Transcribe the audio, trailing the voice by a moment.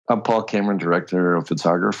I'm Paul Cameron, Director of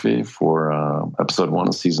Photography for episode 1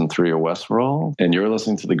 of season 3 of Westworld, and you're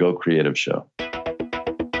listening to the Go Creative Show.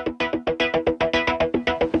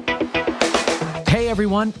 Hey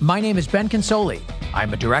everyone, my name is Ben Consoli.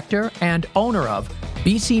 I'm a director and owner of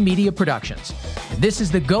BC Media Productions. And this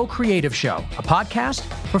is the Go Creative Show, a podcast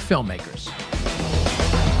for filmmakers.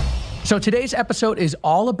 So today's episode is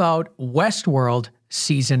all about Westworld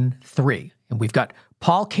season 3. And we've got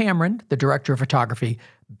Paul Cameron, the director of photography,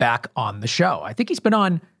 back on the show. I think he's been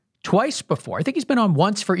on twice before. I think he's been on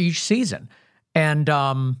once for each season. And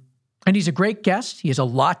he's a great guest. He has a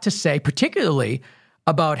lot to say, particularly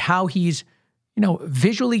about how he's,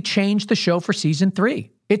 visually changed the show for season 3.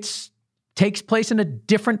 It takes place in a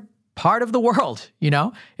different part of the world,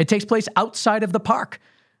 It takes place outside of the park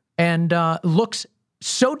and looks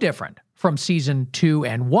so different from season 2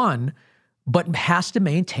 and 1, but has to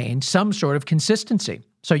maintain some sort of consistency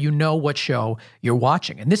so you know what show you're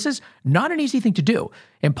watching. And this is not an easy thing to do.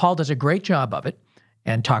 And Paul does a great job of it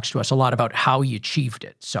and talks to us a lot about how he achieved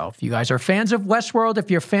it. So if you guys are fans of Westworld,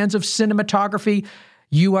 if you're fans of cinematography,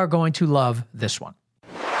 you are going to love this one.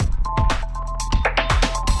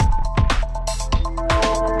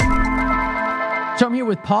 So I'm here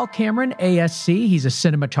with Paul Cameron ASC. He's a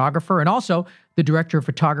cinematographer and also the director of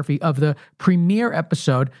photography of the premiere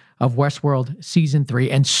episode of Westworld season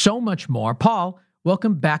 3 and so much more. Paul,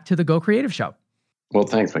 welcome back to the Go Creative Show. Well,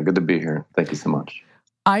 thanks, man. Good to be here. Thank you so much.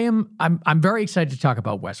 I'm very excited to talk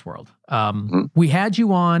about Westworld. We had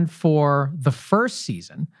you on for the first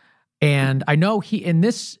season. And I know in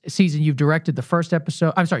this season, you've directed the first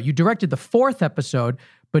episode. I'm sorry, you directed the 4th episode,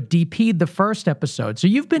 but DP'd the first episode. So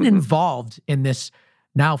you've been involved in this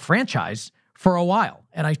now franchise for a while.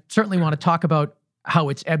 And I certainly want to talk about how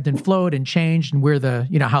it's ebbed and flowed and changed and where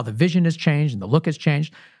how the vision has changed and the look has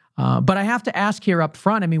changed. But I have to ask here up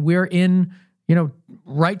front, we're in,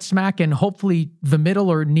 right smack and hopefully the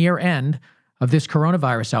middle or near end of this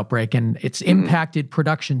coronavirus outbreak. And it's impacted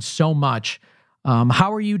production so much.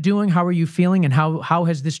 How are you doing? How are you feeling? And how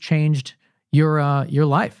has this changed your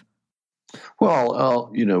life?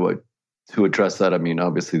 Well, to address that,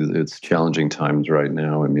 obviously it's challenging times right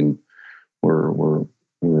now. We're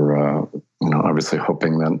obviously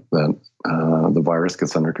hoping that the virus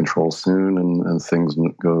gets under control soon and things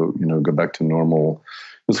go back to normal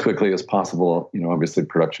as quickly as possible. Obviously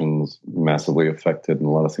production's massively affected, and a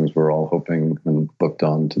lot of things we're all hoping and booked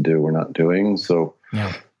on to do, we're not doing. So.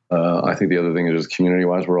 Yeah. I think the other thing is just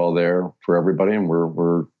community-wise, we're all there for everybody, and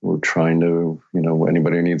we're trying to,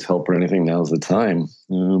 anybody who needs help or anything, now's the time.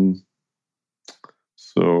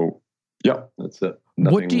 So, yeah, that's it.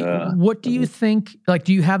 What do you think? Like,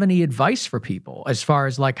 do you have any advice for people as far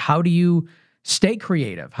as how do you stay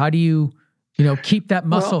creative? How do you, keep that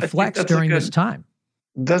muscle flexed during this time?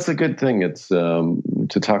 That's a good thing. It's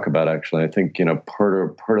to talk about, actually. I think,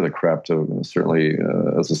 part of the craft of certainly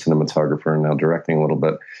as a cinematographer and now directing a little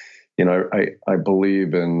bit, I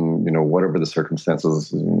believe in, whatever the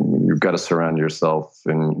circumstances, you've got to surround yourself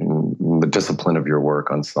in the discipline of your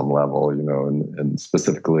work on some level, and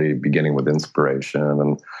specifically beginning with inspiration.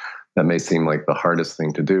 And that may seem like the hardest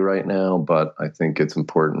thing to do right now, but I think it's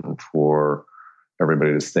important for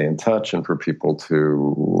everybody to stay in touch and for people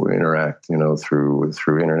to interact,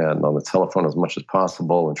 through internet and on the telephone as much as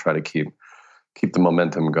possible, and try to keep the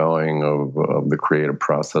momentum going of the creative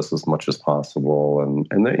process as much as possible.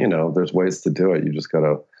 And then, there's ways to do it. You just got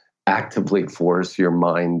to actively force your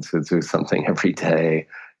mind to do something every day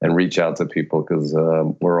and reach out to people, because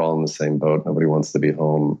we're all in the same boat. Nobody wants to be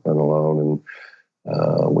home and alone,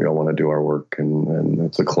 and we all want to do our work, and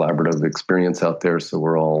it's a collaborative experience out there. So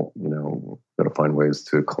we're all, got to find ways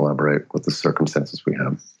to collaborate with the circumstances we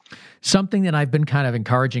have. Something that I've been kind of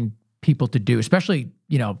encouraging people to do, especially,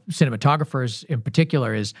 cinematographers in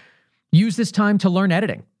particular, is use this time to learn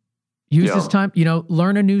editing. Use this time,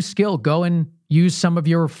 learn a new skill. Go and use some of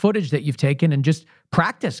your footage that you've taken and just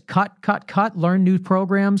practice, cut, learn new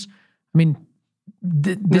programs.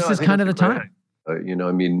 This is kind of the time.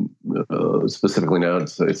 Specifically now,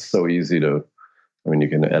 it's so easy to, you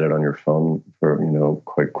can edit on your phone for,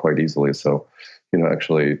 quite easily. So,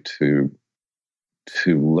 actually to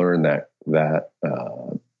learn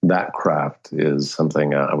that craft is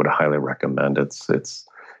something I would highly recommend. It's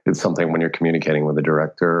something when you're communicating with a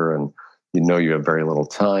director and you have very little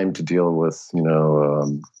time to deal with,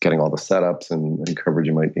 getting all the setups and coverage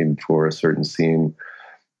you might need for a certain scene.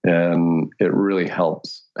 And it really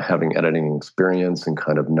helps having editing experience and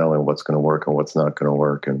kind of knowing what's going to work and what's not going to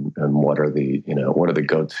work, and what are the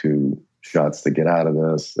go-to shots to get out of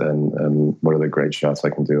this, and what are the great shots I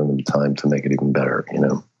can do in the time to make it even better,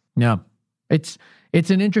 Yeah. It's It's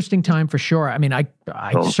an interesting time for sure. I mean, I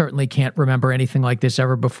certainly can't remember anything like this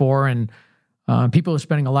ever before. And people are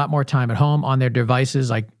spending a lot more time at home on their devices.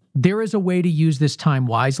 Like, there is a way to use this time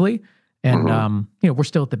wisely. And, we're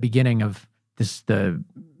still at the beginning of the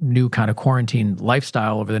new kind of quarantine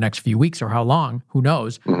lifestyle over the next few weeks or how long, who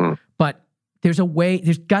knows. But there's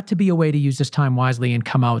got to be a way to use this time wisely and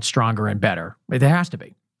come out stronger and better. There has to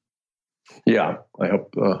be. Yeah. I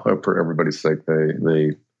hope for everybody's sake,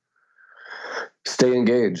 they stay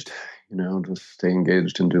engaged, just stay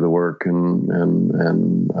engaged and do the work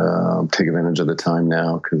and take advantage of the time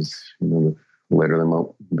now, because, later there might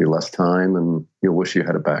be less time and you'll wish you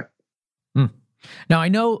had it back. Now, I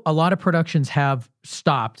know a lot of productions have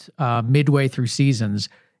stopped midway through seasons.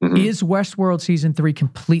 Is Westworld season 3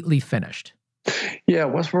 completely finished? Yeah,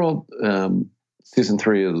 Westworld season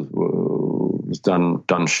 3 was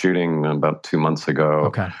done shooting about 2 months ago.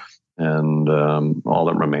 Okay. And all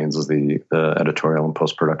that remains is the editorial and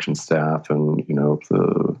post-production staff, and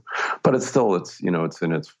but it's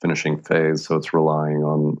in its finishing phase, so it's relying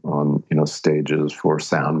on stages for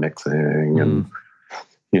sound mixing and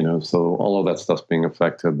so all of that stuff's being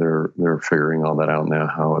affected. They're figuring all that out now,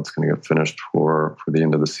 how it's going to get finished for the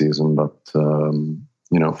end of the season. But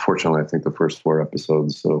fortunately, I think the first 4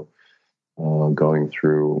 episodes, so going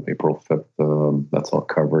through April 5th, that's all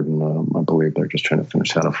covered, and I believe they're just trying to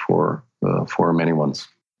finish out of 4 many ones.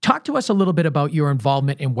 Talk to us a little bit about your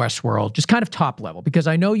involvement in Westworld, just kind of top level, because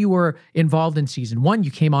I know you were involved in season 1.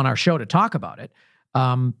 You came on our show to talk about it.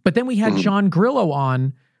 But then we had John Grillo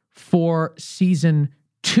on for season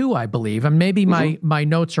 2, I believe, and maybe my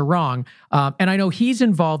notes are wrong. And I know he's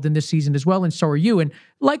involved in this season as well, and so are you. And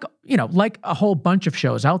like a whole bunch of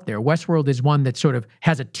shows out there, Westworld is one that sort of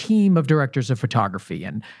has a team of directors of photography,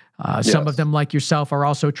 and some of them, like yourself, are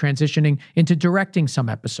also transitioning into directing some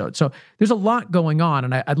episodes. So there's a lot going on,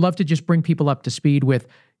 and I'd love to just bring people up to speed with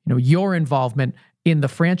your involvement in the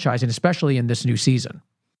franchise, and especially in this new season.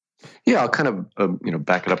 Yeah, I'll kind of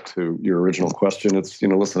back it up to your original question. It's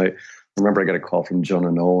listen, I remember I got a call from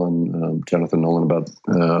Jonathan Nolan about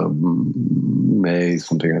May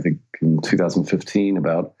something, I think in 2015,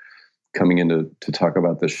 about coming in to talk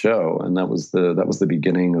about this show, and that was the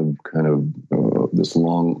beginning of kind of this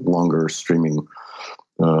longer streaming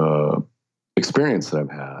experience that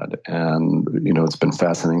I've had, and it's been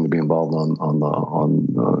fascinating to be involved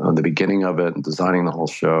on the beginning of it and designing the whole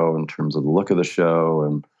show in terms of the look of the show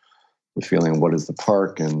and the feeling of what is the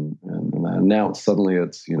park, and now suddenly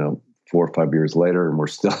it's 4 or 5 years later, and we're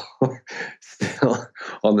still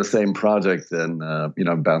on the same project, and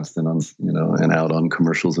bounced in on and out on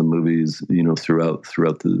commercials and movies throughout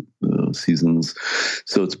the seasons.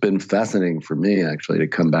 So it's been fascinating for me actually to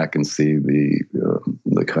come back and see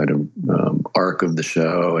the kind of arc of the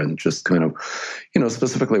show, and just kind of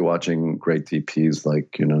specifically watching great DPs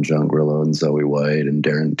like John Grillo and Zoe White and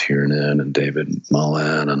Darren Tiernan and David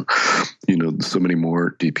Mullen, and so many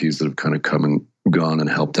more DPs that have kind of come and gone and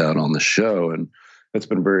helped out on the show. And it's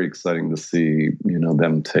been very exciting to see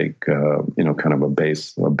them take kind of a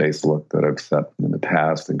base look that I've set in the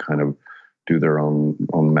past and kind of do their own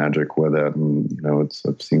magic with it. And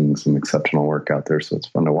I've seen some exceptional work out there, so it's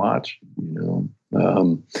fun to watch.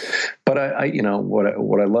 But I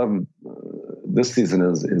what I love this season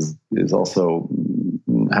is also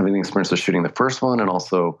having the experience of shooting the first one, and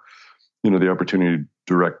also the opportunity to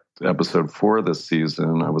direct episode 4 this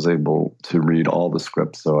season. I was able to read all the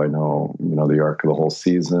scripts, so I know the arc of the whole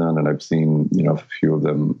season, and I've seen a few of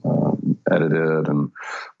them edited, and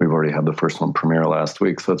we've already had the first one premiere last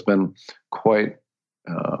week. So it's been quite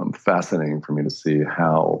fascinating for me to see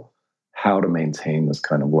how to maintain this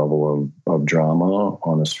kind of level of drama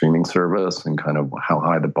on a streaming service, and kind of how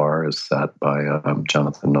high the bar is set by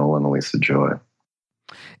Jonathan Nolan and Lisa Joy.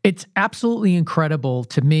 It's absolutely incredible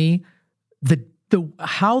to me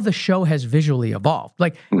how the show has visually evolved.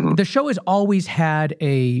 Like the show has always had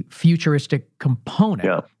a futuristic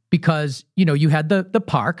component because, you had the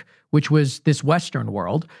park, which was this Western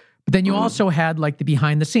world, but then you also had like the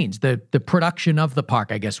behind the scenes, the production of the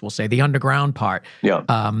park, I guess we'll say, the underground part. Yeah.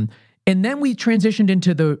 And then we transitioned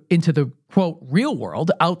into the quote real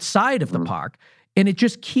world outside of the park, and it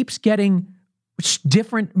just keeps getting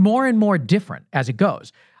different, more and more different as it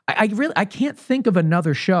goes. I can't think of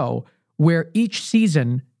another show where each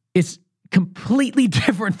season is completely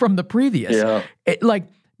different from the previous. Yeah.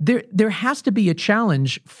 There has to be a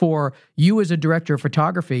challenge for you as a director of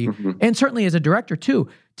photography, and certainly as a director too,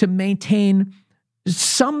 to maintain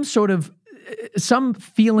some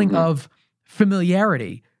feeling of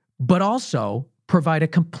familiarity, but also provide a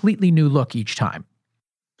completely new look each time.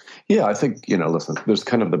 Yeah, I think, listen, there's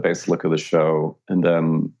kind of the base look of the show, and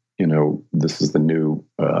then, this is the new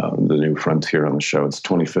frontier on the show. It's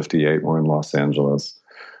 2058. We're in Los Angeles.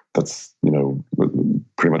 That's,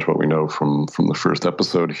 pretty much what we know from the first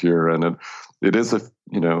episode here. And it is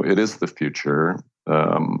the future.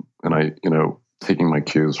 And I, taking my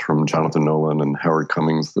cues from Jonathan Nolan and Howard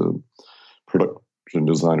Cummings, the production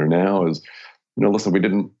designer now, is, listen,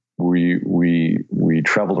 we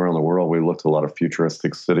traveled around the world. We looked at a lot of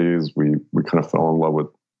futuristic cities. We kind of fell in love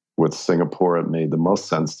with Singapore. It made the most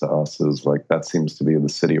sense to us, is like, that seems to be the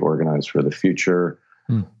city organized for the future.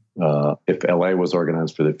 If LA was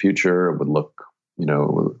organized for the future, it would look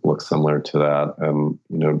similar to that. And,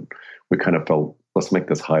 we kind of felt, let's make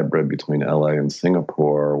this hybrid between LA and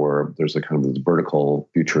Singapore, where there's a kind of this vertical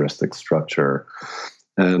futuristic structure.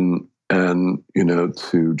 And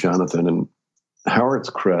to Jonathan and Howard's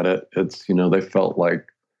credit, it's, they felt like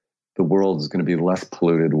the world is going to be less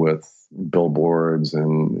polluted with billboards,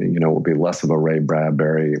 and, it will be less of a Ray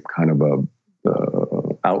Bradbury kind of a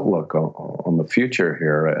outlook on the future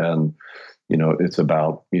here. And, it's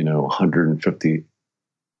about, 150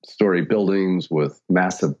 story buildings with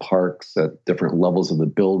massive parks at different levels of the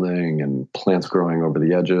building, and plants growing over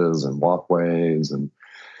the edges, and walkways, and,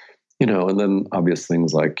 and then obvious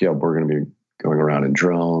things like, we're going to be going around in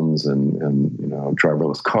drones and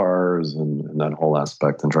driverless cars and that whole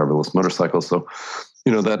aspect, and driverless motorcycles. So,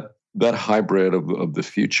 that hybrid of the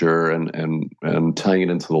future and tying it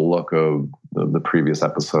into the look of the previous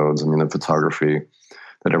episodes. I mean, the photography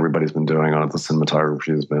that everybody's been doing on it, the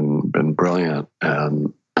cinematography has been brilliant.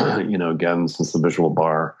 And, again, since the visual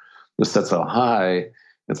bar just set so high,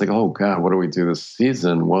 it's like, oh God, what do we do this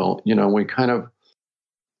season? Well, we kind of,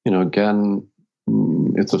 again,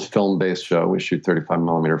 it's a film-based show. We shoot 35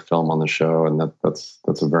 millimeter film on the show, and that's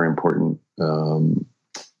a very important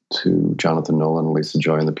to Jonathan Nolan and Lisa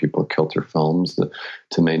Joy and the people at Kilter Films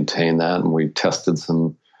to maintain that. And we tested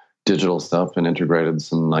some digital stuff and integrated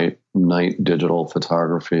some night digital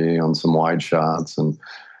photography on some wide shots, and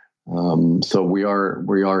so we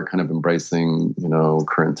are kind of embracing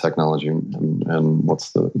current technology, and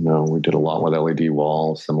we did a lot with LED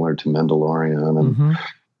wall, similar to Mandalorian, and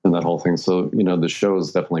and that whole thing. So, the show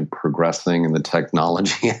is definitely progressing in the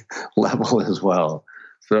technology level as well.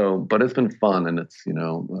 So, but it's been fun, and it's, it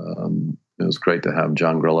was great to have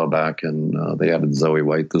John Grillo back, and they added Zoe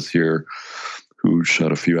White this year, who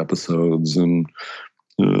shot a few episodes, and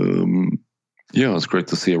it's great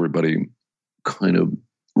to see everybody kind of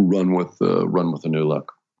run with a new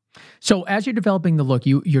look. So as you're developing the look,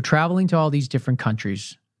 you're traveling to all these different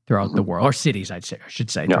countries throughout the world, or cities, I should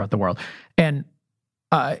say, throughout the world. And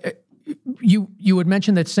you had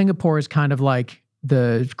mentioned that Singapore is kind of like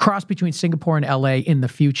the cross between Singapore and LA in the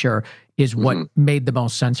future is what made the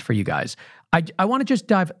most sense for you guys. I want to just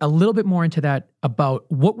dive a little bit more into that, about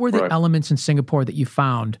what were the elements in Singapore that you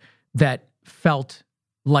found that felt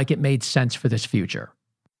like it made sense for this future?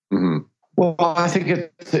 Well, I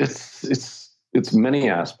think it's many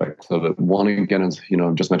aspects of it. One, again, as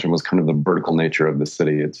I've just mentioned, was kind of the vertical nature of the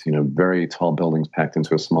city. It's very tall buildings packed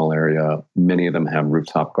into a small area. Many of them have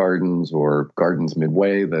rooftop gardens or gardens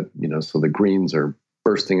midway that so the greens are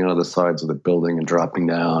bursting out of the sides of the building and dropping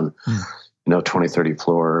down 20, 30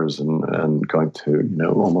 floors and going to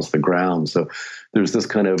almost the ground. So there's this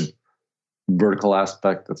kind of vertical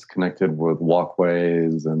aspect that's connected with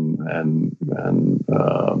walkways and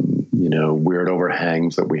weird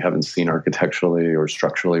overhangs that we haven't seen architecturally or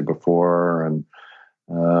structurally before, and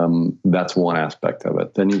that's one aspect of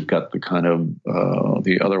it. Then you've got the kind of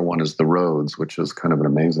the other one is the roads, which is kind of an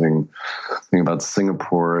amazing thing about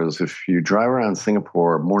Singapore. Is if you drive around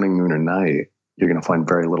Singapore morning, noon, or night, you're going to find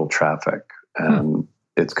very little traffic, and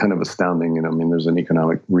it's kind of astounding. And I mean, there's an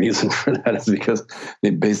economic reason for that. It's because they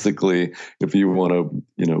basically, if you want to,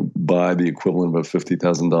 buy the equivalent of a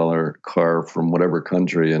 $50,000 car from whatever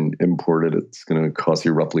country and import it, it's going to cost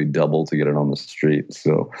you roughly double to get it on the street.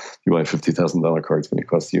 So if you buy a $50,000 car, it's going to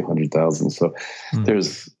cost you $100,000. So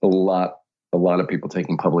there's a lot of people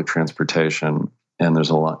taking public transportation, and there's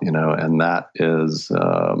a lot, and that is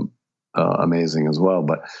amazing as well.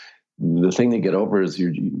 But the thing to get over is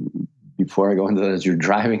before I go into that, as you're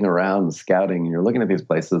driving around and scouting, and you're looking at these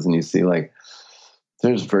places, and you see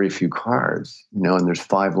there's very few cars, and there's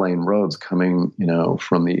 5-lane roads coming,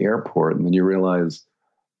 from the airport, and then you realize,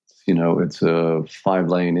 it's a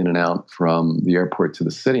 5-lane in and out from the airport to the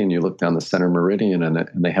city, and you look down the center meridian, and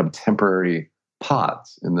they have temporary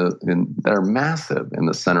pods that are massive in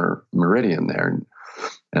the center meridian there,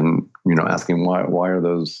 and asking why are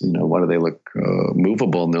those, why do they look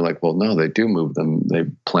movable? And they're like, well, no, they do move them. They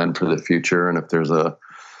plan for the future, and if there's a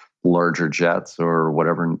larger jets or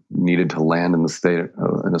whatever needed to land in a state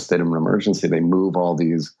of an emergency, they move all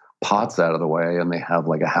these pots out of the way, and they have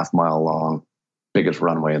like a half-mile long, biggest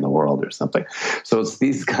runway in the world or something. So it's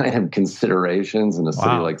these kind of considerations in a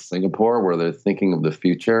city like Singapore where they're thinking of the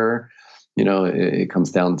future. It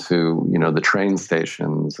comes down to, the train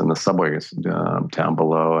stations and the subways down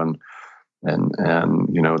below. And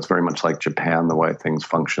it's very much like Japan, the way things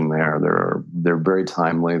function there. They're very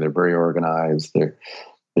timely. They're very organized.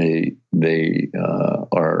 They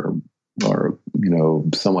are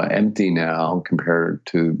somewhat empty now compared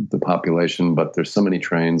to the population, but there's so many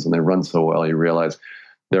trains and they run so well, you realize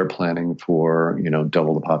they're planning for,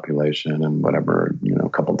 double the population in whatever, a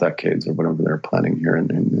couple decades or whatever they're planning here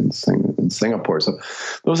in Singapore. So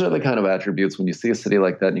those are the kind of attributes when you see a city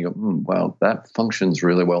like that and you go, wow, that functions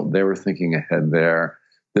really well. They were thinking ahead there.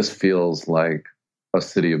 This feels like a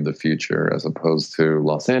city of the future as opposed to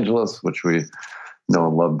Los Angeles, which we know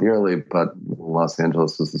and love dearly, but Los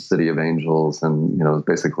Angeles is the city of angels, and it's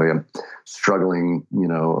basically a struggling,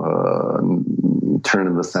 turn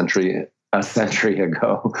of the century, a century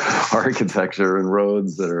ago, architecture and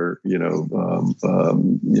roads that are,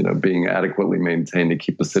 being adequately maintained to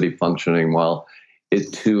keep the city functioning, while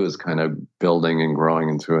it too is kind of building and growing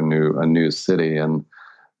into a new city. And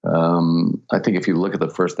I think if you look at the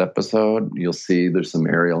first episode, you'll see there's some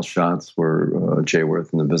aerial shots where Jay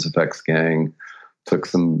Worth and the VisFX gang took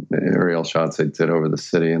some aerial shots they did over the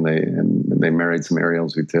city, and they married some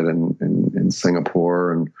aerials we did in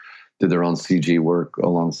Singapore, and did their own CG work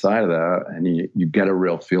alongside of that. And you get a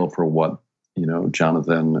real feel for what,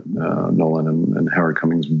 Jonathan Nolan and Howard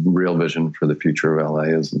Cummings' real vision for the future of LA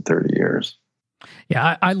is in 30 years.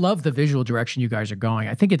 Yeah, I love the visual direction you guys are going.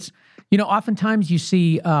 I think it's, oftentimes you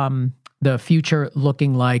see the future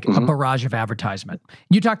looking like a barrage of advertisement.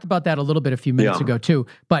 You talked about that a little bit a few minutes ago too,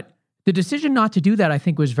 but the decision not to do that, I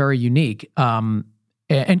think, was very unique and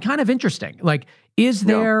kind of interesting. Like, is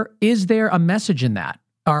there a message in that?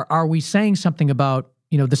 Are we saying something about,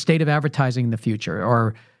 the state of advertising in the future,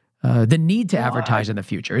 or the need to advertise in the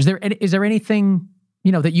future? Is there anything,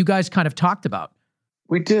 that you guys kind of talked about?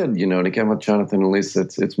 We did, and again with Jonathan and Lisa,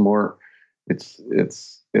 it's more,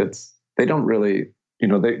 they don't really,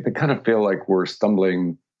 they kind of feel like we're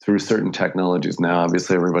stumbling through certain technologies now.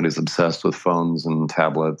 Obviously, everybody's obsessed with phones and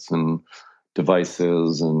tablets and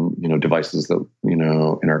devices, and devices that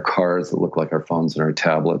in our cars that look like our phones and our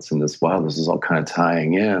tablets. And this is all kind of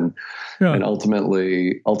tying in. Yeah. And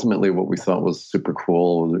ultimately, what we thought was super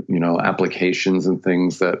cool, applications and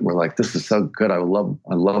things that were like, this is so good. I love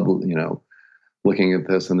looking at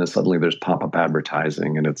this, and then suddenly there's pop-up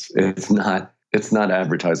advertising, and it's not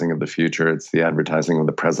advertising of the future. It's the advertising of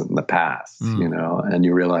the present and the past, and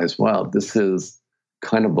you realize, wow, this is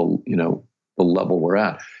kind of the level we're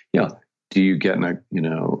at. Do you get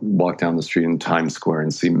walk down the street in Times Square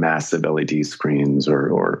and see massive LED screens,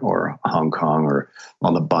 or Hong Kong, or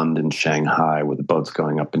on the Bund in Shanghai with the boats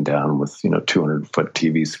going up and down with, 200-foot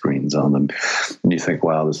TV screens on them. And you think,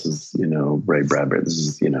 wow, this is, Ray Bradbury. This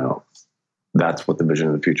is, that's what the vision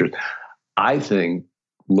of the future is. I think,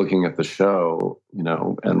 looking at the show,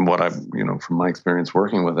 and what I've, from my experience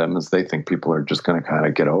working with them, is they think people are just going to kind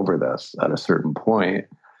of get over this at a certain point.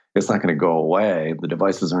 It's not going to go away. The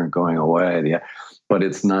devices aren't going away, but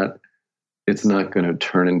it's not going to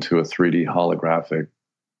turn into a 3D holographic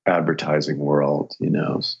advertising world.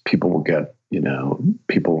 People will get,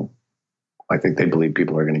 I think they believe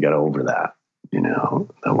people are going to get over that,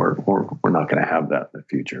 that we're not going to have that in the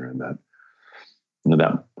future, and that,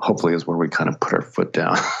 that hopefully is where we kind of put our foot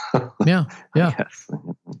down. Yeah.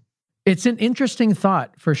 It's an interesting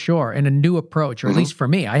thought for sure, and a new approach, or at least for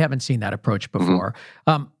me. I haven't seen that approach before.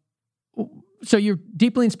 So you're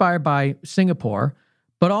deeply inspired by Singapore,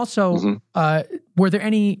 but also were there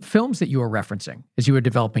any films that you were referencing as you were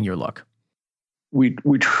developing your look? We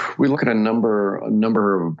look at a number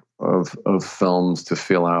of films to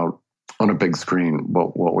feel out on a big screen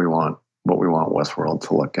what we want Westworld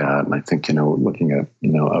to look at. And I think, looking at,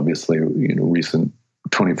 obviously, recent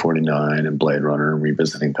 2049 and Blade Runner,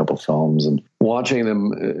 revisiting a couple films and watching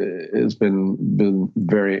them has been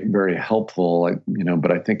very, very helpful.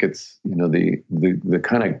 But I think it's, the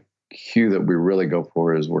kind of cue that we really go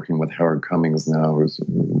for is working with Howard Cummings now,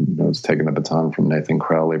 who's taken the baton from Nathan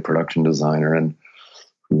Crowley, production designer, and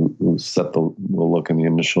who set the look and the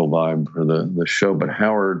initial vibe for the show. But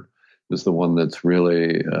Howard is the one that's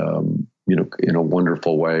really, in a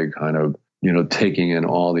wonderful way, kind of, taking in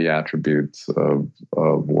all the attributes of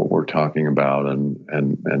what we're talking about and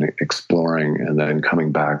exploring, and then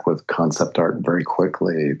coming back with concept art very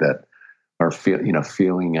quickly that are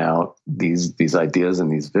feeling out these ideas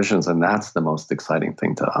and these visions. And that's the most exciting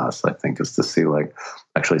thing to us, I think, is to see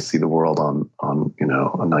actually see the world on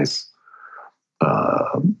a nice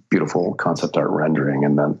beautiful concept art rendering.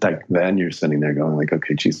 And then you're sitting there going like,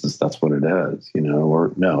 okay, Jesus, that's what it is,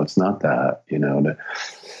 or no, it's not that,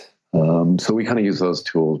 so we kind of use those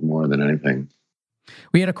tools more than anything.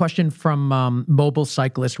 We had a question from Mobile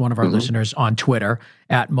Cyclist, one of our listeners on Twitter,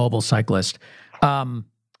 @MobileCyclist.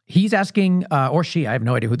 He's asking, or she, I have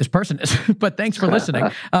no idea who this person is, but thanks for listening.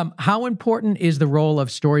 How important is the role of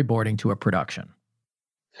storyboarding to a production?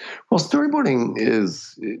 Well, storyboarding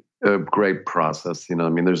is a great process.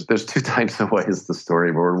 There's two types of ways to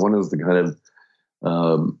storyboard. One is to kind of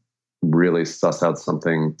really suss out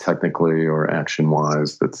something technically or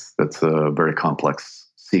action-wise that's a very complex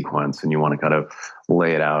sequence, and you want to kind of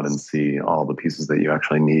lay it out and see all the pieces that you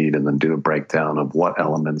actually need, and then do a breakdown of what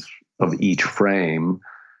elements of each frame,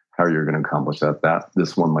 how you're going to accomplish that.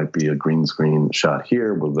 This one might be a green screen shot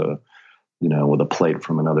here with a plate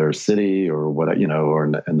from another city, or what,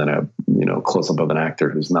 and then a close up of an actor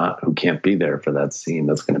who can't be there for that scene,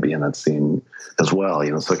 that's going to be in that scene as well.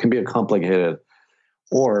 So it can be a complicated,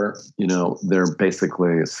 or they're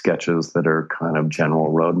basically sketches that are kind of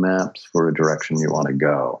general roadmaps for a direction you want to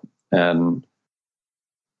go. And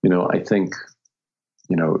I think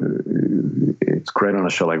it's great on a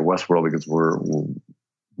show like Westworld because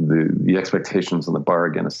the expectations and the bar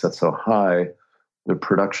again is set so high. The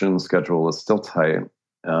production schedule is still tight.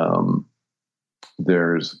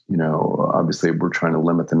 There's, obviously we're trying to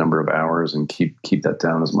limit the number of hours and keep that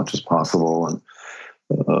down as much as possible, and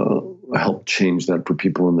help change that for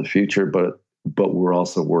people in the future. But we're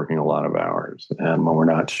also working a lot of hours, and when we're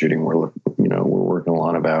not shooting, we're working a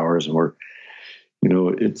lot of hours, and we're,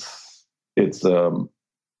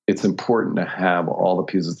 it's important to have all the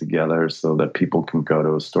pieces together so that people can go to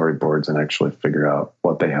storyboards and actually figure out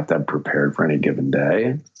what they have to have prepared for any given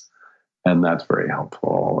day. And that's very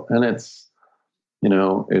helpful. And it's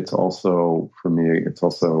also, for me, it's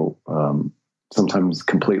also sometimes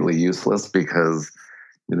completely useless because,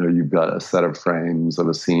 you've got a set of frames of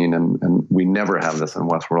a scene, and we never have this in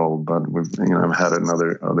Westworld, but we've, I've had it in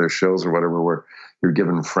other shows or whatever, where you're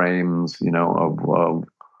given frames,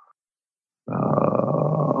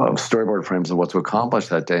 of storyboard frames of what to accomplish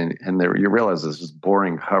that day, and you realize this is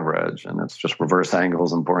boring coverage, and it's just reverse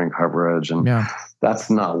angles and boring coverage, and that's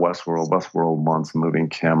not Westworld. Westworld wants a moving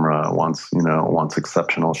camera, it wants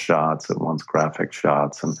exceptional shots, it wants graphic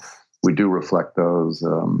shots, and we do reflect those.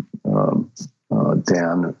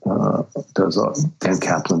 Dan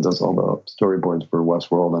Kaplan does all the storyboards for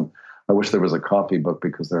Westworld, and I wish there was a copy book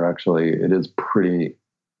because it is pretty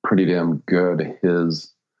damn good.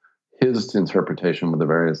 His interpretation with the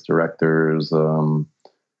various directors and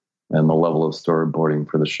the level of storyboarding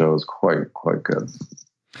for the show is quite good.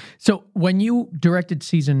 So when you directed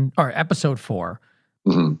episode 4,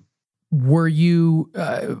 were you,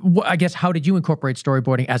 I guess, how did you incorporate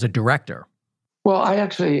storyboarding as a director? Well, I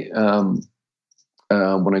actually,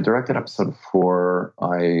 when I directed episode 4,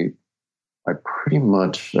 I pretty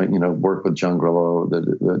much, worked with John Grillo,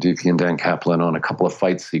 the DP, and Dan Kaplan on a couple of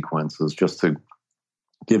fight sequences just to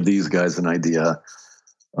give these guys an idea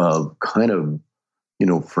of kind of,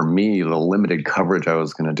 for me, the limited coverage I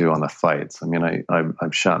was going to do on the fights. I mean,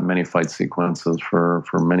 I've shot many fight sequences for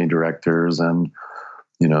many directors, and,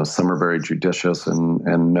 some are very judicious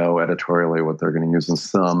and know editorially what they're going to use, and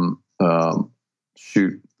some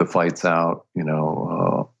shoot the fights out,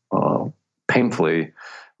 painfully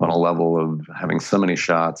on a level of having so many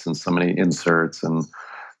shots and so many inserts, and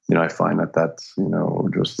I find that's,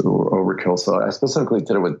 just overkill. So I specifically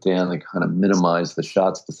did it with Dan to kind of minimize the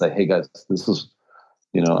shots, to say, hey guys, this is,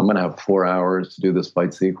 I'm going to have 4 hours to do this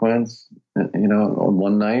fight sequence, on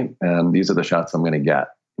one night, and these are the shots I'm going to get,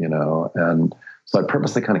 and so I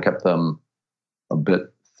purposely kind of kept them a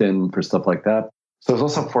bit thin for stuff like that. So I was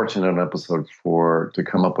also fortunate in episode 4 to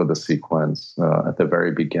come up with a sequence at the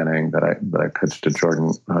very beginning that I pitched to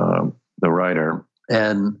Jordan, the writer,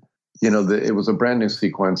 and it was a brand new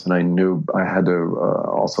sequence, and I knew I had to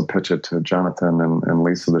also pitch it to Jonathan and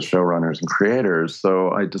Lisa, the showrunners and creators. So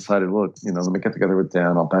I decided, look, let me get together with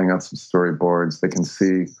Dan. I'll bang out some storyboards. They can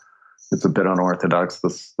see it's a bit unorthodox, the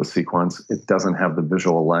sequence. It doesn't have the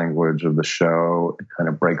visual language of the show. It kind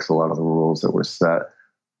of breaks a lot of the rules that were set.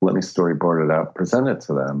 Let me storyboard it out, present it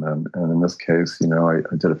to them. And in this case, I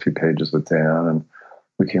did a few pages with Dan, and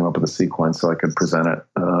we came up with a sequence so I could present it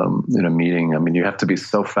in a meeting. I mean, you have to be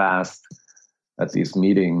so fast at these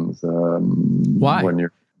meetings. Why?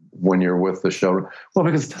 When you're with the show? Well,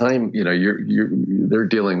 because time, they're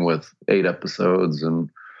dealing with 8 episodes and,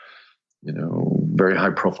 very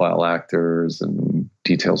high profile actors and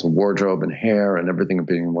details of wardrobe and hair and everything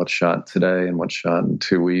being what's shot today and what's shot in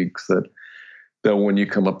 2 weeks, that when you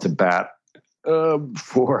come up to bat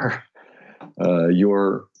for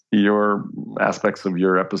your aspects of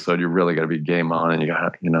your episode, you really got to be game on, and you've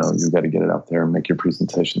got to get it out there and make your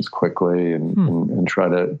presentations quickly and try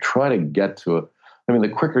to get to it. I mean, the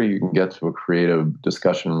quicker you can get to a creative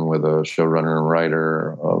discussion with a showrunner and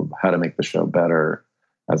writer of how to make the show better,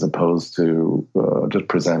 as opposed to just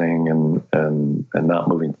presenting and not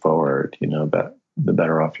moving forward, that the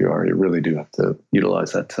better off you are. You really do have to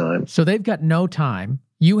utilize that time. So they've got no time.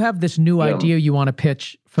 You have this new idea you want to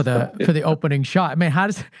pitch for the opening shot. I mean, how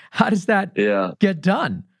does that get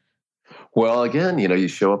done? Well, again, you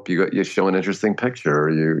show up, you show an interesting picture.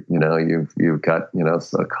 You've got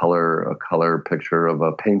a color picture of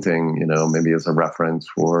a painting, maybe as a reference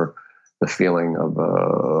for the feeling of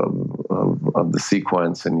the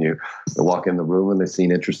sequence, and they walk in the room and they see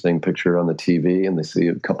an interesting picture on the TV, and they see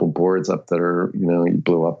a couple boards up that are, you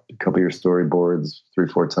blew up a couple of your storyboards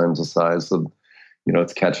 3-4 times the size of,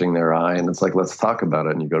 it's catching their eye, and it's like, let's talk about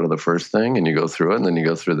it. And you go to the first thing and you go through it, and then you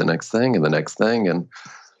go through the next thing and the next thing. And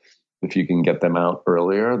if you can get them out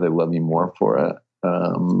earlier, they love you more for it.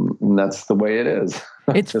 And that's the way it is.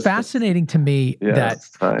 It's fascinating to me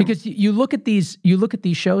because you look at these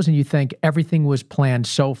shows and you think everything was planned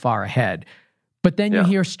so far ahead, but then you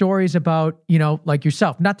hear stories about, like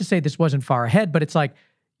yourself, not to say this wasn't far ahead, but it's like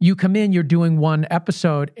you come in, you're doing one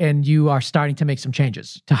episode and you are starting to make some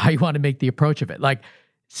changes to how you want to make the approach of it. Like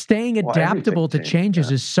staying adaptable to changes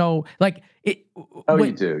is so like it.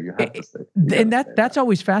 You do. You have to stay. And that's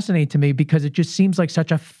always fascinating to me because it just seems like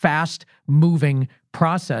such a fast moving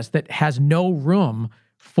process that has no room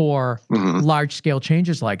for large scale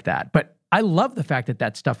changes like that. But I love the fact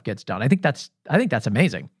that stuff gets done. I think that's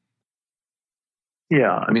amazing.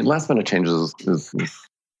 Yeah. I mean, last minute changes is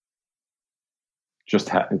just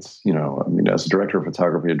it's as a director of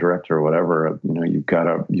photography, a director or whatever, you've got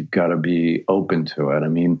to be open to it. I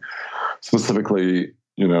mean, specifically,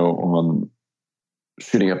 on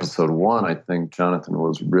shooting episode 1, I think Jonathan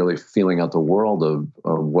was really feeling out the world of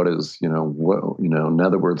what is, now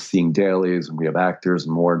that we're seeing dailies and we have actors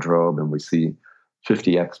and wardrobe and we see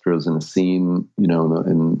 50 extras in a scene,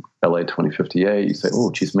 in LA 2058, you say, oh,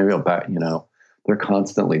 geez, maybe I'll back, they're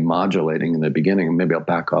constantly modulating in the beginning. Maybe I'll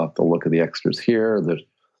back off the look of the extras here.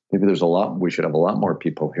 There's a lot, we should have a lot more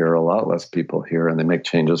people here, a lot less people here, and they make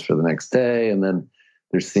changes for the next day. And then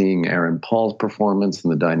they're seeing Aaron Paul's performance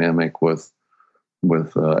and the dynamic with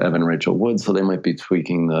Evan Rachel Wood. So they might be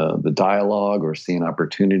tweaking the dialogue or see an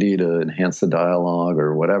opportunity to enhance the dialogue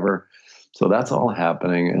or whatever. So that's all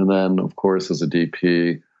happening. And then, of course, as a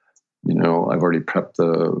DP, I've already prepped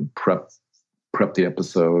the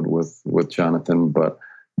episode with Jonathan, but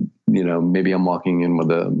maybe I'm walking in with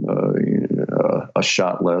a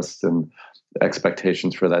shot list and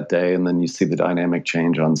expectations for that day, and then you see the dynamic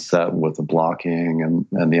change on set with the blocking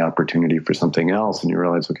and the opportunity for something else, and you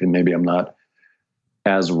realize, okay, maybe I'm not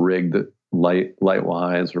as rigged light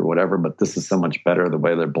wise or whatever, but this is so much better the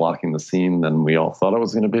way they're blocking the scene than we all thought it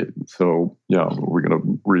was going to be. So we're going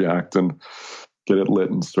to react and get it lit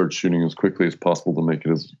and start shooting as quickly as possible to make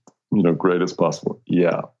it as great as possible.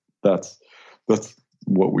 Yeah, that's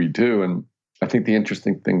what we do. And I think the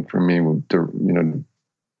interesting thing for me with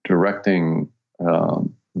directing, I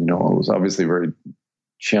was obviously very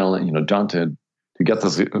challenged, daunted to get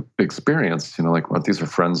this experience. These are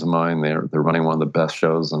friends of mine. They're running one of the best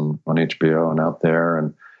shows on HBO and out there,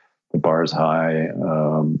 and the bar's high.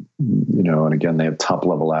 And again, they have top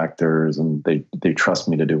level actors, and they trust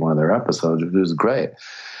me to do one of their episodes. It was great.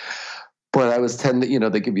 But I was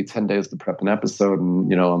they give you 10 days to prep an episode.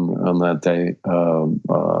 And, on that day,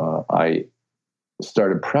 I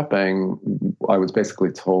started prepping. I was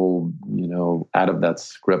basically told, out of that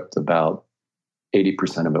script, about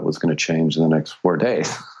 80% of it was going to change in the next 4 days.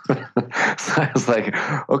 So I was like,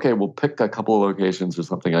 okay, we'll pick a couple of locations or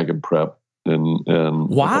something I can prep. And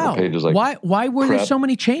wow. Pages why were there so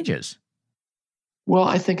many changes? Well,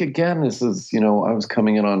 I think, again, this is, I was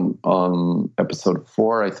coming in on episode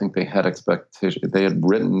 4. I think they had expectations. They had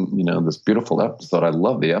written, this beautiful episode. I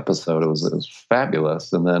love the episode. It was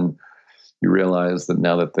fabulous. And then you realize that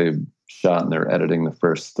now that they've shot and they're editing the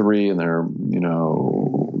first 3 and they're,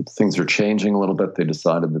 things are changing a little bit, they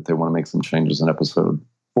decided that they want to make some changes in episode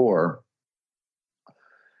 4,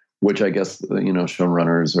 which I guess,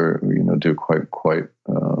 showrunners do quite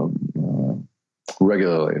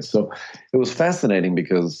regularly. So it was fascinating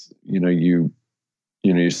because, you're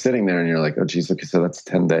sitting there and you're like, oh, geez, okay, so that's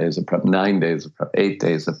 10 days of prep, 9 days of prep, 8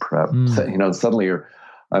 days of prep. So, suddenly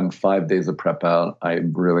I'm 5 days of prep out. I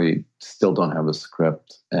really still don't have a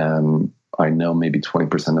script, and I know maybe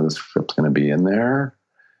 20% of the script's going to be in there.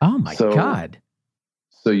 Oh my God.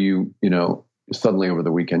 So suddenly over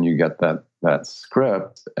the weekend, you get that that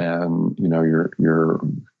script, and you're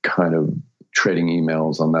kind of trading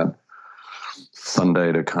emails on that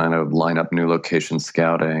Sunday to kind of line up new location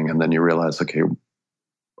scouting, and then you realize, okay,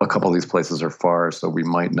 a couple of these places are far, so we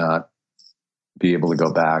might not be able to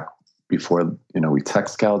go back before we tech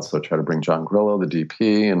scout. So try to bring John Grillo, the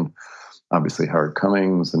DP, and obviously Howard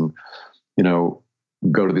Cummings, and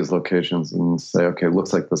go to these locations and say, okay,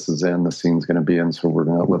 looks like this is in, the scene's going to be in, so we're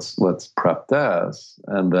gonna let's prep this,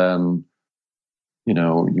 and then you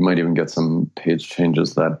might even get some page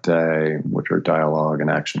changes that day, which are dialogue and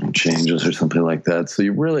action changes or something like that. So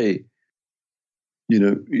you really,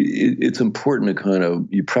 it's important to kind of,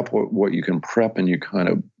 you prep what you can prep, and you kind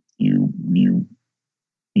of, you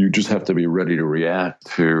just have to be ready to react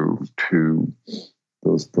to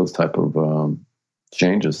those type of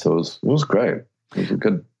changes. So it was great. It was a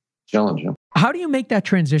good challenge. Yeah. How do you make that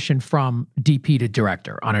transition from DP to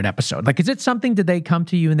director on an episode? Like, is it something, did they come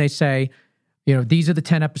to you and they say, these are the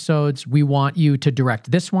 10 episodes, we want you to direct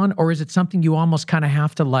this one? Or is it something you almost kind of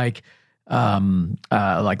have to like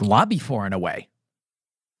lobby for in a way?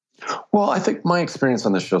 Well, I think my experience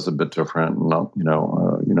on this show is a bit different.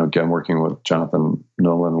 Again, working with Jonathan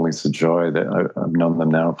Nolan and Lisa Joy, that I've known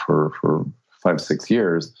them now for 5-6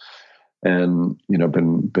 years, and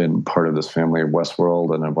been part of this family of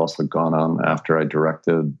Westworld. And I've also gone on, after I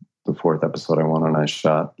directed the 4th episode, I went and I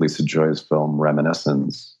shot Lisa Joy's film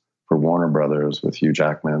Reminiscence for Warner Brothers with Hugh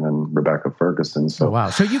Jackman and Rebecca Ferguson. So, wow.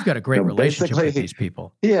 So you've got a great relationship with these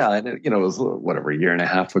people. Yeah. And it was whatever, a year and a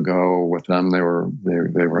half ago with them. They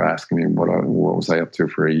were asking me what was I up to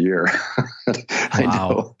for a year.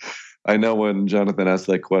 Wow. I know when Jonathan asked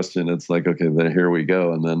that question, it's like, okay, then here we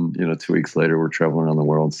go. And then, 2 weeks later, we're traveling around the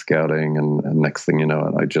world scouting. And next thing you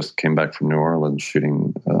know, I just came back from New Orleans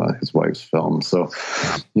shooting his wife's film. So,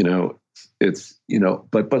 it's,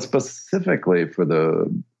 but specifically for the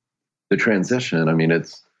transition, I mean,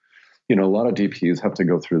 it's, a lot of DPs have to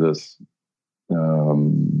go through this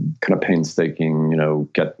kind of painstaking,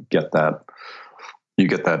 get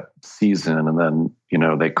that season, and then,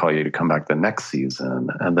 they call you to come back the next season.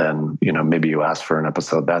 And then, maybe you ask for an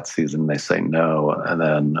episode that season, they say no. And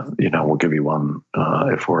then, we'll give you one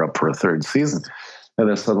if we're up for a 3rd season. And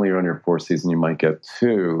then suddenly you're on your 4th season, you might get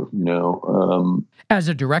 2, As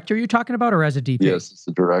a director you're talking about, or as a DP? Yes, as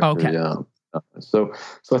a director, okay. Yeah. So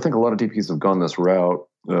I think a lot of DPs have gone this route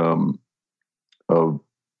of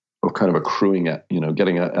kind of accruing at,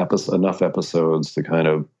 getting enough episodes to kind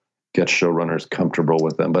of get showrunners comfortable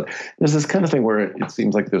with them. But there's this kind of thing where it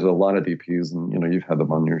seems like there's a lot of DPs, and you've had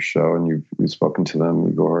them on your show, and you've spoken to them,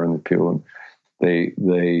 Igor, and the people, and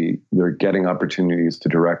they're getting opportunities to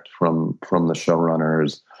direct from the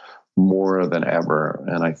showrunners more than ever.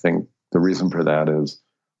 And I think the reason for that is,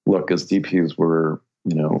 look, as DPs, we're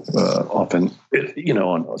often,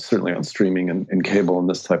 certainly on streaming and cable and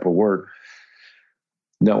this type of work,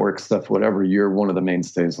 network stuff, whatever, you're one of the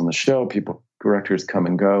mainstays on the show. Directors come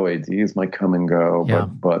and go, ADs might come and go, yeah.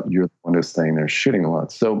 but you're the one who's staying there shooting a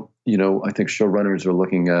lot. So, I think showrunners are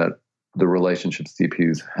looking at the relationships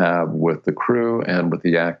DPs have with the crew and with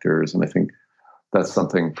the actors. And I think that's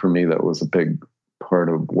something for me that was a big part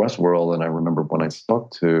of Westworld. And I remember when I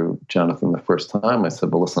spoke to Jonathan the first time, I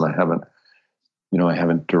said, well, listen, I haven't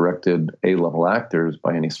directed A-level actors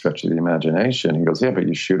by any stretch of the imagination. He goes, yeah, but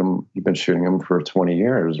you've been shooting them for 20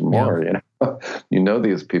 years or more. Yeah. You know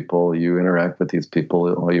these people, you interact with these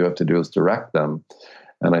people, all you have to do is direct them.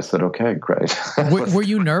 And I said, okay, great. Were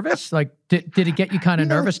you nervous? Like, did it get you kind of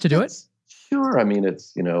nervous to do it? Sure. I mean,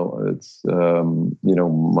 it's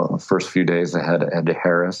my first few days I had Ed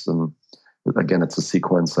Harris, and again, it's a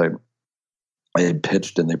sequence I had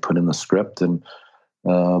pitched and they put in the script, and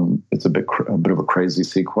it's a bit of a crazy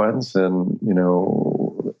sequence, and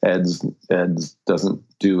Ed's doesn't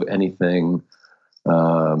do anything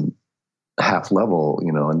half level,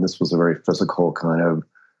 and this was a very physical kind of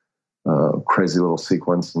crazy little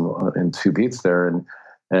sequence in 2 beats there,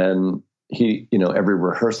 and he, every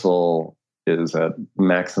rehearsal is at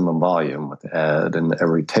maximum volume with Ed, and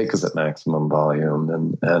every take is at maximum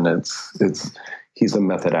volume, and it's. He's a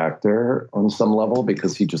method actor on some level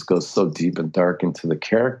because he just goes so deep and dark into the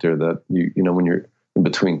character that you when you're in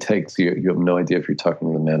between takes, you have no idea if you're talking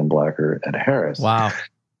to the Man in Black or Ed Harris. Wow.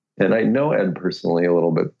 And I know Ed personally a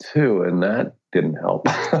little bit too, and that didn't help.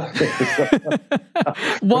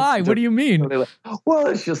 Why? What do you mean? Well,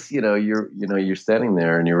 it's just you're standing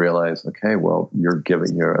there and you realize, okay, well,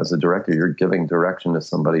 as a director, you're giving direction to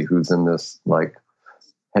somebody who's in this like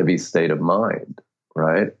heavy state of mind,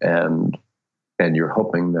 right? And you're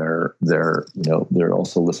hoping they're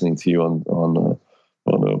also listening to you on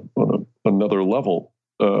another level.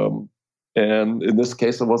 And in this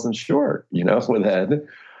case, it wasn't short, with Ed.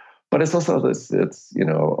 But it's also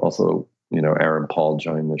also Aaron Paul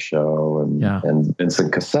joined the show, and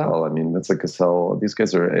Vincent Cassell. I mean, Vincent Cassell, these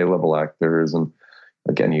guys are A-level actors. And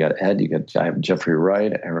again, you got Ed, you got Jeffrey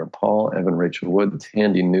Wright, Aaron Paul, Evan Rachel Wood,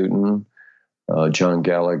 Tandy Newton, John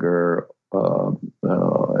Gallagher,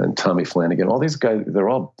 and Tommy Flanagan. All these guys, they're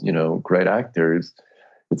all, great actors.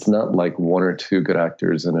 It's not like one or two good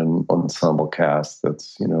actors in an ensemble cast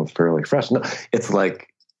that's, fairly fresh. No, it's like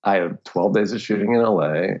I have 12 days of shooting in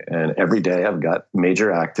LA, and every day I've got major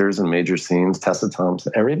actors and major scenes. Tessa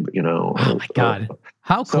Thompson, Oh my God,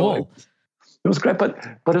 how cool! It was great, but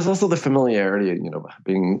it's also the familiarity,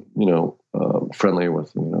 being friendly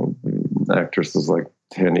with actresses like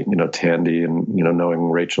Tandy, and knowing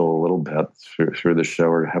Rachel a little bit through the show,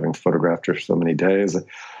 or having photographed her so many days.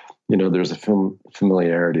 There's a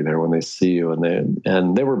familiarity there when they see you,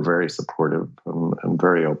 and they were very supportive and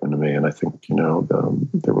very open to me. And I think,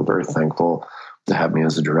 they were very thankful to have me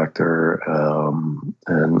as a director.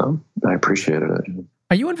 And I appreciated it.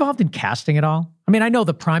 Are you involved in casting at all? I mean, I know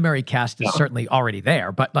the primary cast is certainly already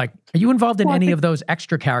there, but are you involved in any of those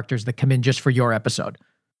extra characters that come in just for your episode?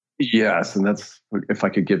 Yes, and that's, if I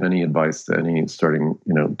could give any advice to any starting,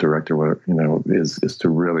 director, is to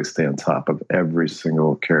really stay on top of every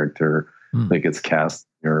single character that gets cast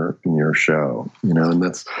in your show, and I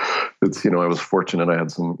was fortunate. I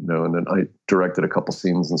had some, and then I directed a couple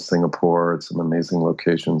scenes in Singapore at some amazing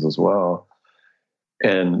locations as well.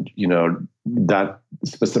 And, that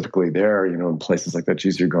specifically there, in places like that,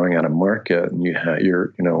 geez, you're going out of market, and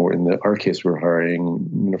you're, in our case, we're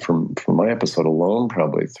hiring, from my episode alone,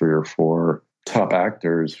 probably 3 or 4 top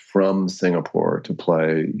actors from Singapore to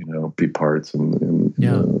play, be parts in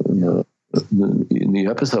the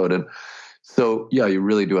episode. And so, yeah, you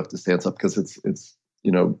really do have to stand up, because it's,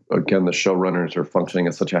 again, the showrunners are functioning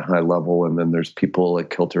at such a high level. And then there's people like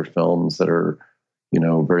Kilter Films that are,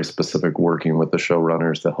 very specific, working with the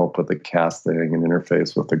showrunners to help with the casting and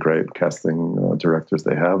interface with the great casting directors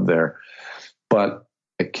they have there. But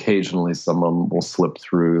occasionally someone will slip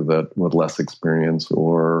through that with less experience,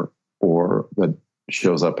 or that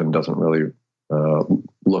shows up and doesn't really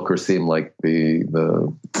look or seem like the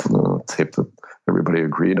tape that everybody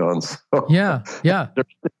agreed on. So, yeah.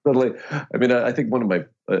 I mean, I think one of my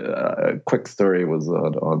quick story was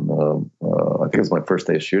on I think it was my first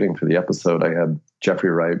day of shooting for the episode. I had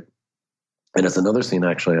Jeffrey Wright, and it's another scene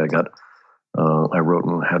actually I wrote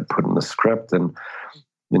and had put in the script. And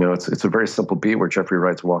it's a very simple beat where Jeffrey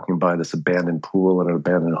Wright's walking by this abandoned pool at an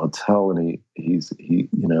abandoned hotel, and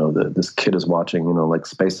this kid is watching like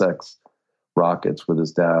SpaceX rockets with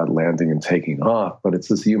his dad landing and taking off. But it's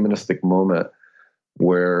this humanistic moment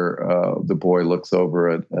where the boy looks over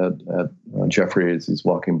at Jeffrey as he's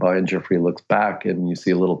walking by, and Jeffrey looks back, and you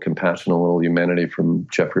see a little compassion, a little humanity from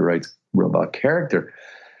Jeffrey Wright's robot character.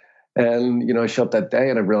 And I showed up that day,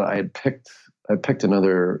 and I realized I picked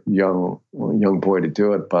another young boy to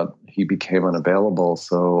do it, but he became unavailable.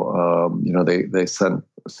 So they sent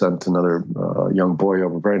another young boy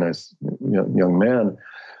over, very nice young man.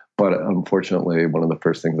 But unfortunately, one of the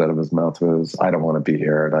first things out of his mouth was, "I don't want to be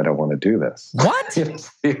here, and I don't want to do this." What? So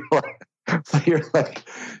you're like,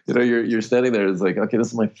 you're standing there. It's like, okay, this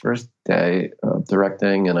is my first day of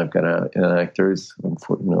directing, and I've got an actor who,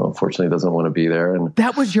 unfortunately doesn't want to be there. And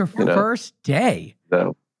that was your first day.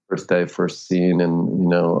 The first day, first scene, and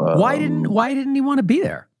why didn't he want to be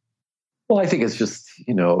there? Well, I think it's just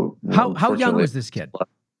how young was this kid?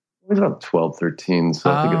 He was about 12, 13.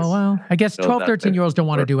 So I guess 12, 13-year-olds don't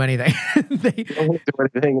want to do anything. They don't want to do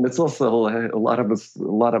anything, and it's also a lot of I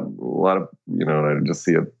just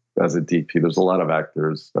see it as a DP. There's a lot of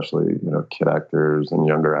actors, especially kid actors and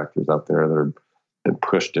younger actors out there that are been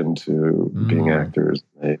pushed into being actors.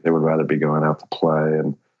 They would rather be going out to play,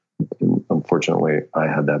 and unfortunately, I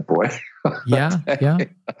had that boy. Yeah.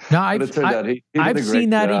 No, I've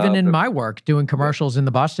seen that even in my work doing commercials in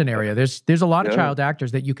the Boston area. There's a lot of child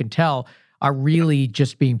actors that you can tell are really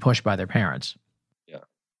just being pushed by their parents. Yeah.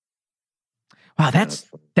 Wow,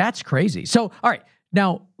 that's crazy. So, all right,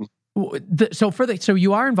 now. So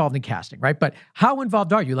you are involved in casting, right? But how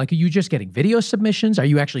involved are you? Like, are you just getting video submissions? Are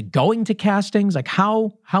you actually going to castings? Like,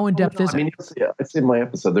 how in depth is it? I mean, I see in my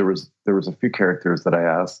episode there was a few characters that I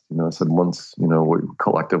asked. I said once we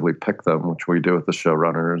collectively pick them, which we do with the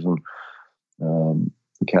showrunners and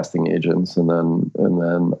the casting agents, and then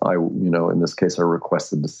I in this case I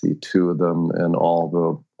requested to see 2 of them, and all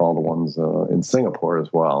the ones in Singapore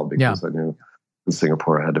as well, because I knew. In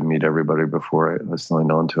Singapore, I had to meet everybody before I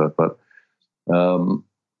signed on to it. But,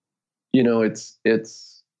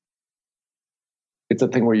 it's it's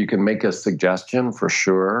a thing where you can make a suggestion for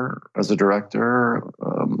sure as a director.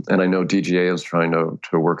 And I know DGA is trying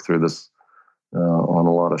to work through this on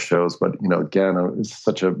a lot of shows, but again, it's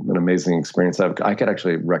such an amazing experience. I could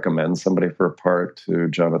actually recommend somebody for a part to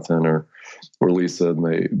Jonathan or Lisa, and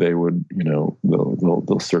they would,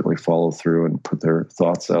 they'll certainly follow through and put their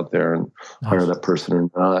thoughts out there and hire that person or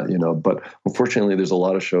not, But unfortunately, there's a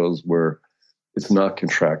lot of shows where it's not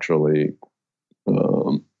contractually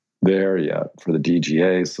there yet for the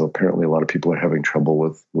DGA. So apparently, a lot of people are having trouble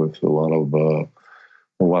with a lot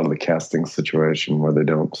of the casting situation where they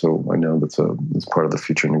don't. So I know it's part of the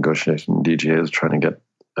future negotiation. DGA is trying to get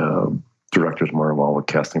directors more involved with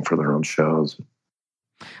casting for their own shows.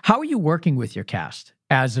 How are you working with your cast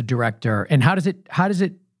as a director, and how does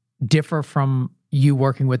it differ from you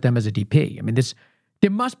working with them as a DP? I mean,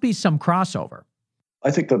 there must be some crossover. I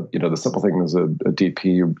think that the simple thing is a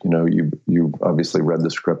DP. You've obviously read the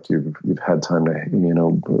script. You've had time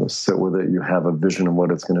to sit with it. You have a vision of what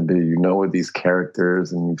it's going to be. You know these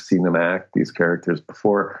characters, and you've seen them act these characters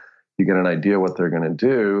before. You get an idea what they're going to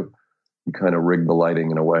do. You kind of rig the lighting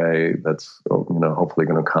in a way that's hopefully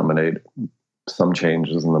going to accommodate some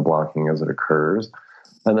changes in the blocking as it occurs.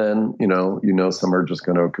 And then some are just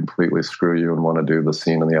going to completely screw you and want to do the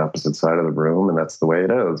scene on the opposite side of the room, and that's the way it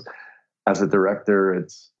is. As a director,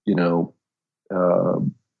 it's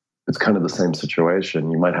kind of the same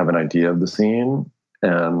situation. You might have an idea of the scene,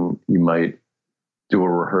 and you might do a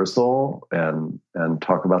rehearsal and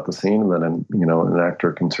talk about the scene, and then an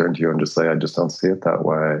actor can turn to you and just say, "I just don't see it that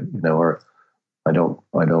way," or I'm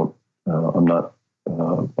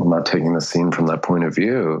not taking the scene from that point of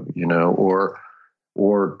view,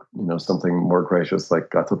 or something more gracious,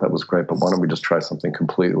 like, I thought that was great, but why don't we just try something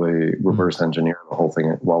completely reverse engineer the whole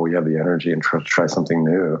thing while we have the energy and try something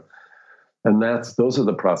new. And those are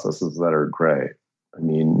the processes that are great. I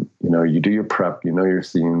mean, you do your prep, your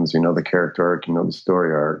scenes, the character arc, the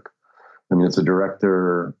story arc. I mean, as a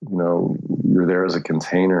director, you're there as a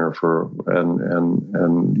container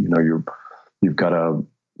you've got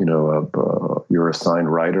you're assigned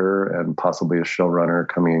writer and possibly a showrunner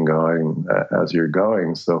coming and going as you're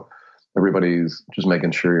going. So everybody's just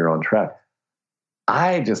making sure you're on track.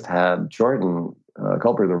 I just had Jordan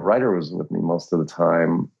Culper, the writer, was with me most of the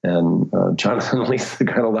time, and Jonathan and Lisa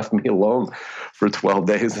kind of left me alone for 12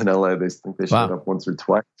 days in LA. They think they showed up once or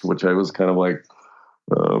twice, which I was kind of like,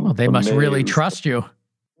 they must really trust you.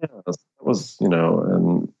 Yeah, it was,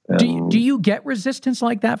 and do you get resistance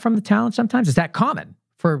like that from the talent sometimes? Is that common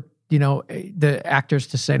for the actors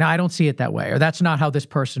to say, "No, I don't see it that way," or "That's not how this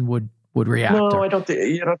person would react"? No, I don't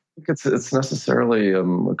think. I don't think it's necessarily a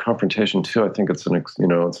confrontation too. I think it's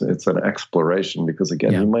it's an exploration, because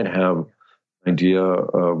again, you might have an idea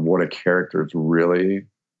of what a character is really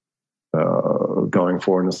going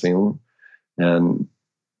for in a scene, and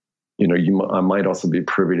I might also be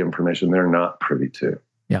privy to information they're not privy to.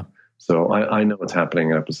 Yeah. So I know what's happening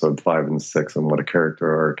in episode 5 and 6 and what a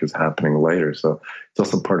character arc is happening later. So it's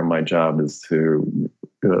also part of my job is to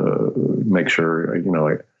make sure,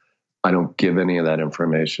 I don't give any of that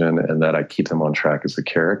information, and that I keep them on track as a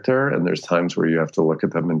character. And there's times where you have to look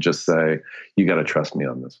at them and just say, "You got to trust me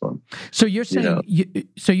on this one." So you're saying,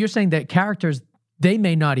 you're saying that characters, they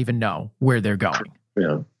may not even know where they're going.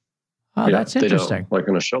 Yeah. Oh, yeah, that's interesting. Like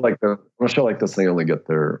on a show like this, they only get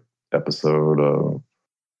their episode,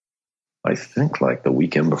 I think, like the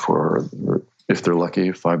weekend before, or if they're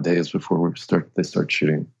lucky, 5 days before they start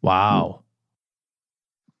shooting. Wow.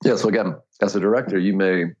 Yeah. So again, as a director, you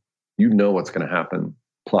know what's going to happen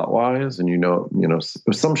plot wise, and there's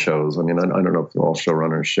some shows. I mean, I don't know if all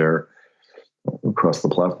showrunners share across the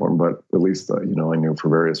platform, but at least I knew for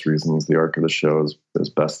various reasons the arc of the show is as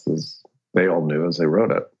best as they all knew as they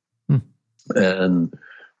wrote it. And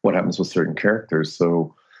what happens with certain characters.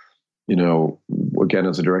 So, again,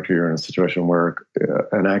 as a director, you're in a situation where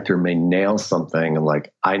an actor may nail something and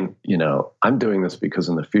like, I'm doing this because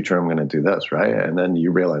in the future I'm going to do this, right? And then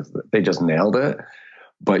you realize that they just nailed it,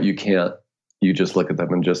 but you just look at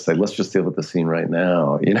them and just say, "Let's just deal with the scene right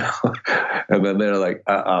now," And then they're like,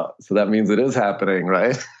 so that means it is happening,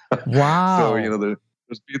 right? Wow. So, there's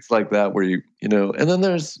beats like that where and then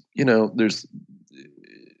there's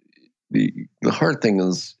the hard thing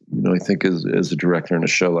is, I think as a director in a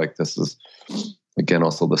show like this is, again,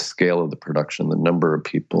 also the scale of the production, the number of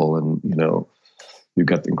people, and, you've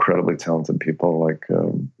got the incredibly talented people like,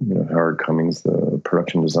 Howard Cummings, the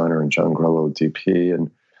production designer, and John Grello, DP,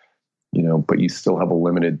 and, but you still have a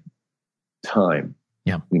limited time.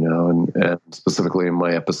 Yeah. And specifically in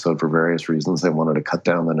my episode, for various reasons, they wanted to cut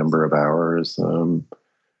down the number of hours.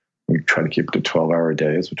 We try to keep it to 12-hour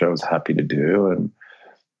days, which I was happy to do. And,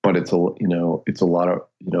 but it's a lot of,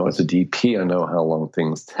 as a DP, I know how long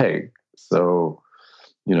things take. So,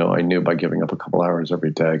 I knew by giving up a couple hours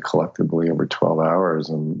every day, collectively over 12 hours,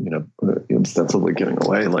 and, ostensibly giving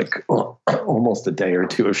away like almost a day or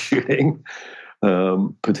two of shooting,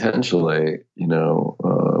 potentially,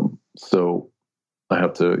 so I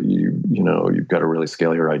have to, you've got to really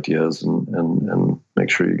scale your ideas and make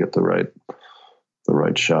sure you get the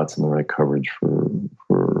right shots and the right coverage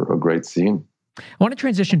for a great scene. I want to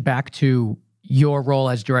transition back to your role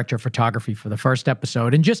as director of photography for the first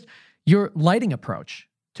episode and just your lighting approach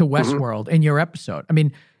to Westworld in your episode. I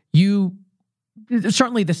mean,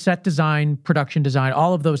 certainly the set design, production design,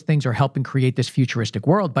 all of those things are helping create this futuristic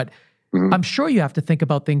world, but I'm sure you have to think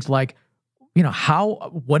about things like,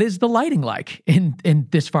 what is the lighting like in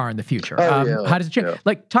this far in the future? How does it change?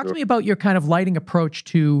 Yeah. Talk to me about your kind of lighting approach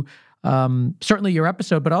to certainly your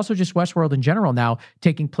episode, but also just Westworld in general now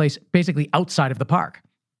taking place basically outside of the park.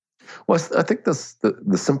 Well, I think the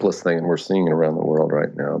simplest thing, and we're seeing it around the world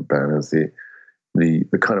right now, Ben, is the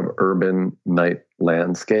kind of urban night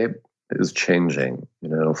landscape is changing.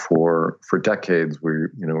 For decades,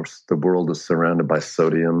 the world is surrounded by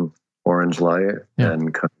sodium orange light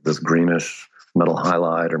and kind of this greenish metal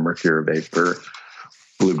halide or mercury vapor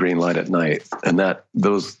blue-green light at night, and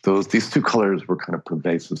these two colors were kind of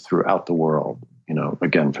pervasive throughout the world.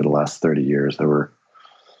 Again, for the last 30 years, they were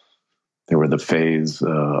the phase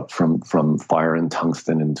from fire and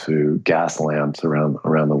tungsten into gas lamps around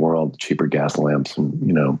the world, cheaper gas lamps, and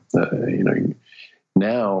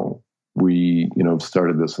now we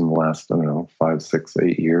started this in the last 5, 6,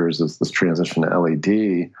 8 years as this transition to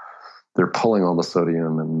LED. They're pulling all the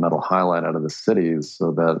sodium and metal halide out of the cities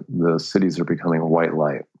so that the cities are becoming white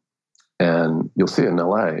light. And you'll see it in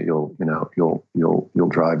LA. You'll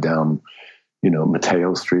drive down,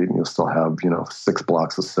 Mateo Street, and you'll still have 6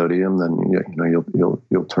 blocks of sodium. Then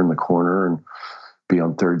you'll turn the corner and be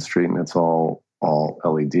on 3rd Street, and it's all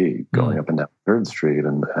LED going up and down 3rd Street,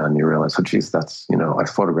 and you realize, oh, geez, that's I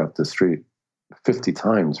photographed this street 50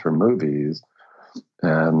 times for movies.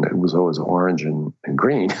 And it was always orange and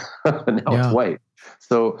green, and now it's white.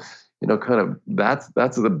 So, kind of that's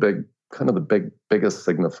the biggest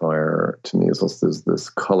signifier to me is this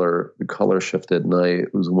color. The color shift at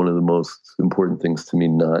night was one of the most important things to me.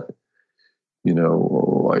 Not,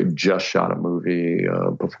 I just shot a movie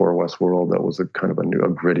before Westworld that was a kind of a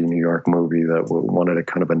gritty New York movie that wanted a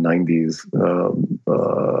kind of a 90s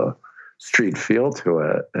street feel to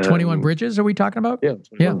it. And 21 Bridges, are we talking about? Yeah,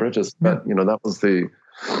 21 Bridges. But, that was the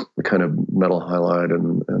kind of metal halide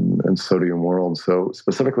and sodium world. So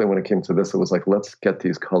specifically when it came to this, it was like, let's get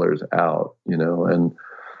these colors out, and,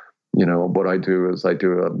 what I do is I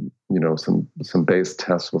do, some base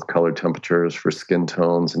tests with color temperatures for skin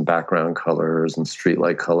tones and background colors and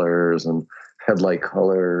streetlight colors and headlight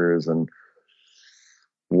colors and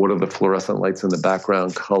what are the fluorescent lights in the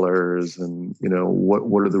background colors, and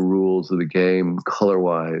what are the rules of the game color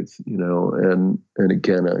wise, and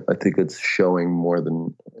again, I think it's showing more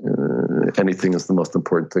than anything is the most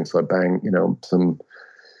important thing. So I bang some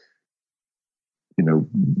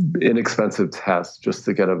inexpensive tests just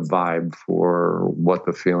to get a vibe for what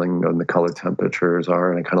the feeling and the color temperatures are,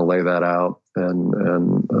 and I kind of lay that out,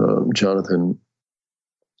 and Jonathan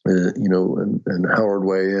and Howard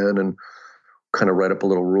weigh in and kind of write up a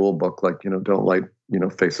little rule book, like, don't light,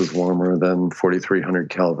 faces warmer than 4,300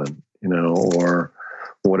 Kelvin, or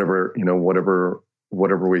whatever,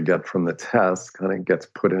 whatever we get from the test kind of gets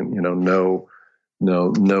put in,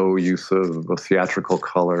 no use of theatrical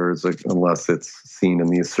colors unless it's seen in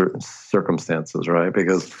these certain circumstances, right?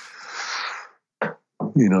 Because,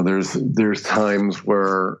 there's times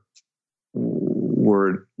where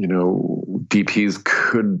DPs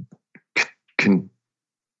can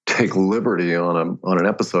take liberty on an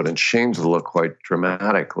episode and change the look quite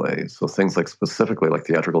dramatically. So things like specifically like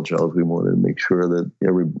theatrical gels, we wanted to make sure that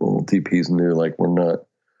all DPs knew, like,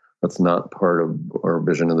 that's not part of our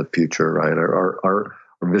vision of the future, right? Our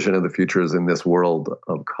vision of the future is in this world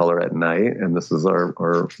of color at night, and this is our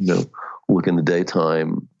look in the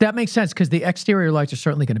daytime. That makes sense, because the exterior lights are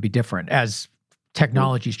certainly going to be different as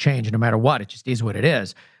technologies change. No matter what, it just is what it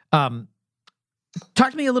is.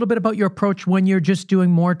 Talk to me a little bit about your approach when you're just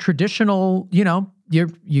doing more traditional,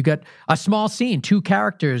 you got a small scene, 2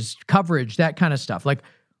 characters, coverage, that kind of stuff. Like,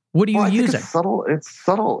 what are you using? It's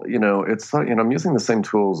subtle. I'm using the same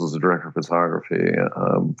tools as a director of photography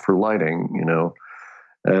for lighting,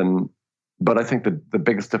 but I think the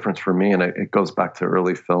biggest difference for me, and it goes back to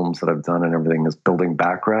early films that I've done and everything, is building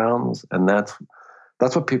backgrounds. And that's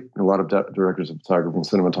what a lot of directors of photography and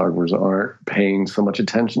cinematographers aren't paying so much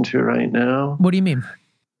attention to right now. What do you mean?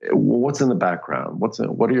 what's in the background? What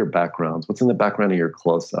are your backgrounds? What's in the background of your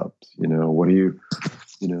close-ups? What do you,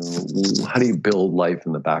 how do you build life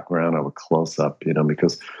in the background of a close-up?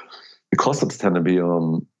 Because the close-ups tend to be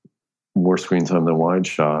on more screen time than wide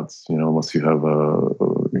shots, unless you have a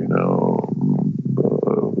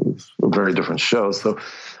very different show. So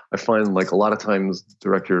I find like a lot of times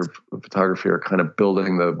director of photography are kind of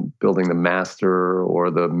building the master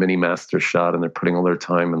or the mini master shot, and they're putting all their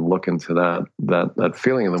time and look into that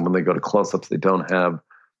feeling. And then when they go to close-ups, they don't have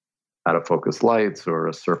out of focus lights or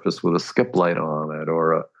a surface with a skip light on it,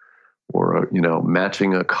 or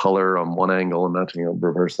matching a color on one angle and matching a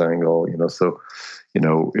reverse angle. So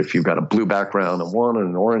if you've got a blue background on one and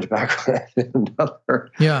an orange background in another,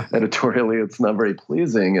 editorially, it's not very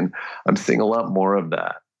pleasing. And I'm seeing a lot more of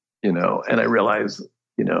that, and I realize,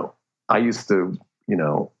 I used to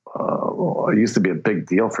be a big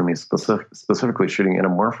deal for me, specifically shooting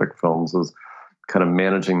anamorphic films, was kind of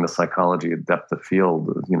managing the psychology of depth of field,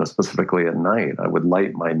 specifically at night. I would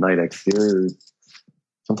light my night exteriors,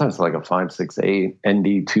 sometimes like a 5.6.8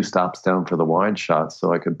 ND, 2 stops down for the wide shots,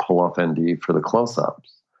 so I could pull off ND for the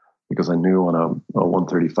close-ups, because I knew on a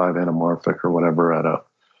 135 anamorphic or whatever at a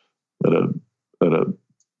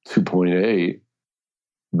 2.8,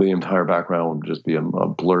 the entire background would just be a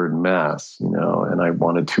blurred mess, and I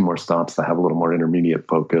wanted 2 more stops to have a little more intermediate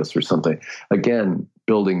focus or something. Again,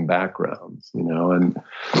 building backgrounds, and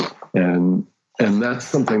that's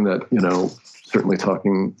something that, certainly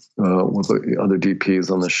talking with the other DPs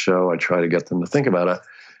on the show, I try to get them to think about it.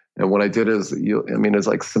 And what I did is, it's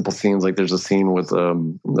like simple scenes. Like there's a scene with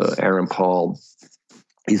Aaron Paul.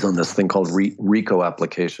 He's on this thing called RICO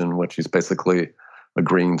application, which he's basically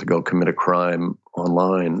agreeing to go commit a crime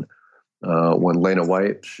online when Lena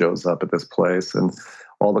White shows up at this place. And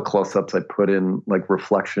all the close-ups I put in like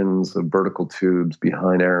reflections of vertical tubes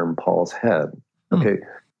behind Aaron Paul's head. Okay,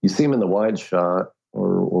 you see him in the wide shot,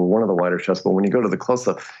 or one of the wider shots, but when you go to the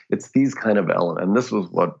close-up, it's these kind of elements. And this was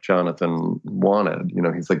what Jonathan wanted.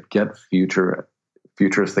 He's like, get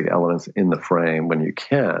futuristic elements in the frame when you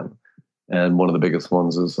can. And one of the biggest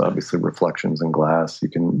ones is obviously reflections in glass. You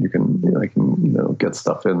can get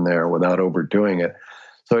stuff in there without overdoing it.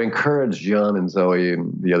 So I encourage John and Zoe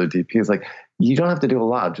and the other DPs, like, you don't have to do a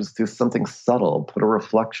lot. Just do something subtle. Put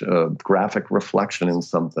a graphic reflection in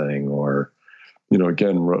something, or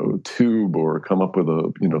again, tube, or come up with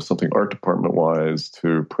something art department wise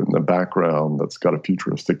to put in the background that's got a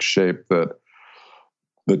futuristic shape that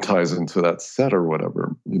ties into that set or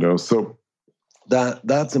whatever, so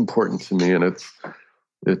that's important to me. And it's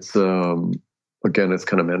again, it's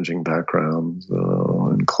kind of managing backgrounds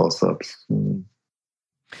and close-ups.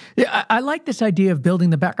 Yeah, I like this idea of building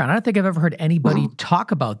the background. I don't think I've ever heard anybody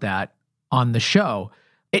talk about that on the show.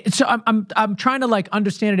 So I'm trying to like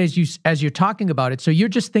understand it as you're talking about it. So you're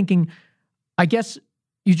just thinking, I guess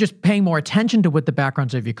you're just paying more attention to what the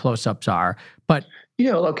backgrounds of your close-ups are. But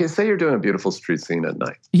okay, say you're doing a beautiful street scene at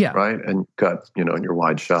night, right? And you've got in your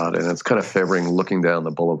wide shot, and it's kind of favoring looking down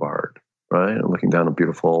the boulevard, right, and looking down a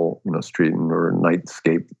beautiful street or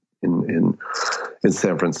nightscape in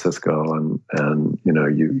San Francisco, and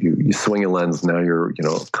you swing a lens. Now you're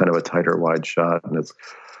kind of a tighter wide shot, and it's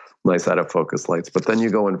nice out of focus lights, but then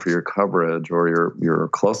you go in for your coverage or your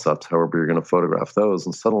close-ups, however you're going to photograph those,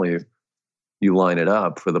 and suddenly you line it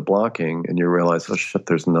up for the blocking, and you realize, oh shit,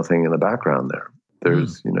 there's nothing in the background there.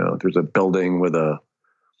 There's there's a building with an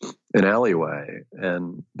alleyway,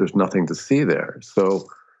 and there's nothing to see there. So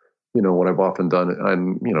what I've often done,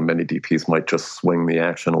 and many DPs might just swing the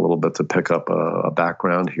action a little bit to pick up a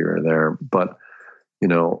background here or there, but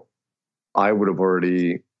I would have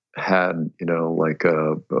already had, like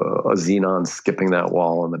a xenon skipping that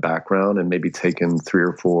wall in the background, and maybe taken 3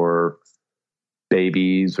 or 4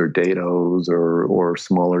 babies or dados or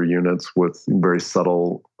smaller units with very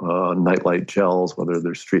subtle nightlight gels, whether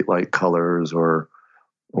they're streetlight colors or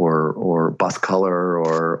bus color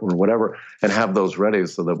or whatever, and have those ready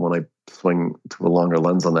so that when I swing to a longer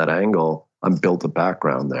lens on that angle, I'm built a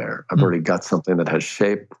background there. I've already got something that has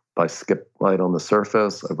shape by skip light on the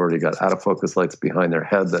surface. I've already got out of focus lights behind their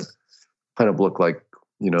head that kind of look like,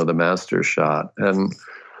 the master shot. And,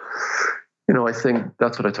 I think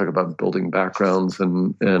that's what I talk about, building backgrounds.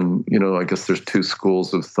 And I guess there's 2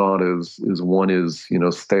 schools of thought is one is,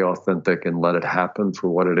 stay authentic and let it happen for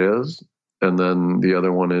what it is. And then the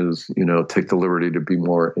other one is, take the liberty to be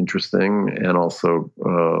more interesting and also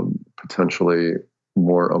potentially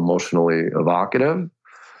more emotionally evocative.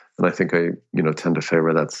 And I think I, tend to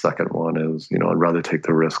favor that second one is, I'd rather take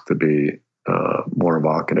the risk to be more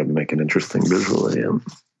evocative and make it interesting visually.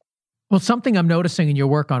 Well, something I'm noticing in your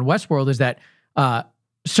work on Westworld is that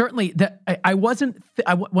certainly that I wasn't,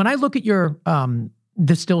 when I look at your,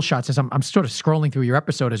 the still shots, as I'm sort of scrolling through your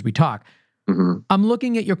episode as we talk, I'm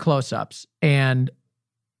looking at your close-ups, and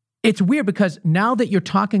it's weird because now that you're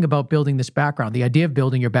talking about building this background, the idea of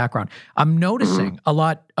building your background, I'm noticing a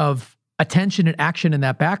lot of attention and action in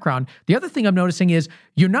that background. The other thing I'm noticing is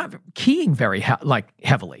you're not keying very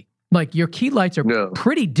heavily. Like your key lights are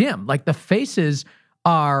pretty dim. Like the faces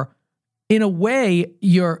are, in a way,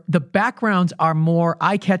 the backgrounds are more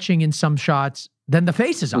eye-catching in some shots than the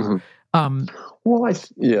faces are. Well, I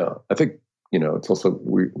think, it's also,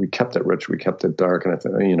 we kept it rich, we kept it dark. And I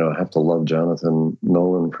think, I have to love Jonathan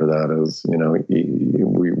Nolan for that.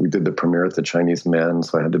 We did the premiere at the Chinese Men,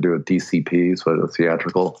 so I had to do a DCP, so I had a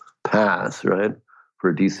theatrical pass, right,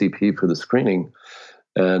 for a DCP for the screening.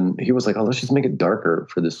 And he was like, "Oh, let's just make it darker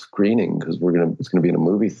for the screening because it's gonna be in a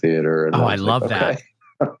movie theater." And I love that.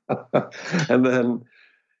 And then,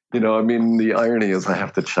 the irony is I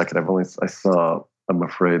have to check it. I'm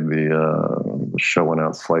afraid the show went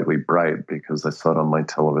out slightly bright because I saw it on my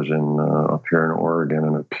television up here in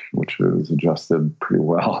Oregon, which was adjusted pretty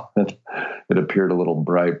well. It appeared a little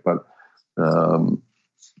bright, but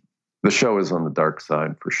the show is on the dark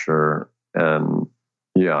side for sure. And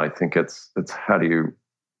yeah, I think it's how do you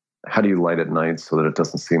light at night so that it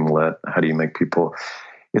doesn't seem lit? How do you make people?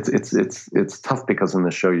 It's tough because in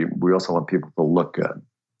the show we also want people to look good.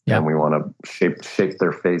 Yeah. And we want to shape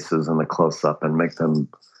their faces in the close-up and make them,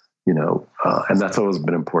 and that's always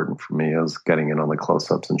been important for me, is getting in on the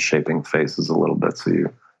close-ups and shaping faces a little bit. So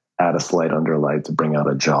you add a slight underlight to bring out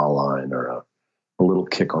a jawline or a little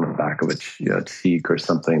kick on the back of a cheek or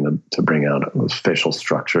something to bring out a facial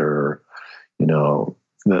structure.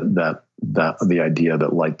 That the idea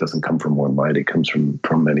that light doesn't come from one light; it comes from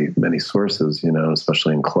many, many sources.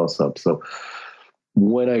 Especially in close-ups. So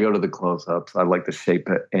when I go to the close-ups, I like to shape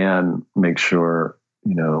it and make sure,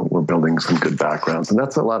 we're building some good backgrounds. And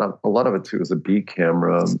that's a lot of it too is a B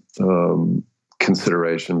camera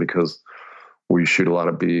consideration, because we shoot a lot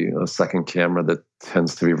of a second camera that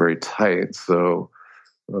tends to be very tight. So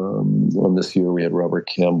on this year we had Robert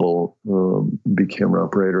Campbell, B camera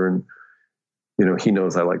operator, and he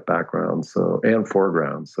knows I like background, and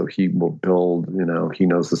foreground. So he will build, he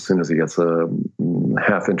knows as soon as he gets a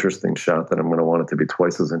half interesting shot that I'm going to want it to be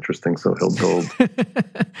twice as interesting. So he'll build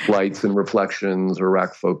lights and reflections or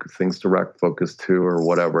things to rack focus to or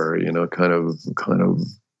whatever, kind of,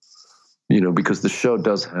 because the show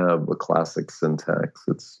does have a classic syntax.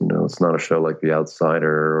 It's, it's not a show like The Outsider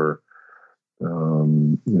or,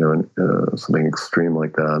 something extreme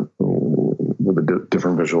like that with a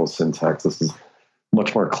different visual syntax. This is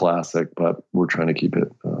much more classic, but we're trying to keep it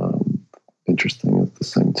interesting at the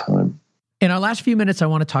same time. In our last few minutes, I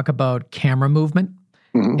want to talk about camera movement.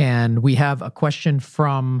 And we have a question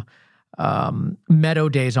from Meadow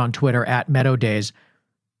Days on Twitter, @MeadowDays.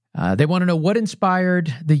 They want to know what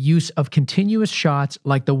inspired the use of continuous shots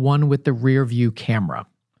like the one with the rear view camera.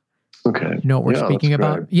 Okay. You know what we're speaking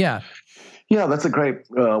about? Yeah. Yeah, that's a great,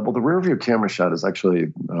 the rear view camera shot is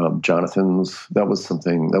actually Jonathan's. That was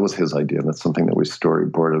his idea. That's something that we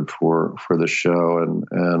storyboarded for the show.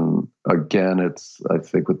 And again, it's, I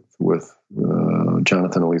think with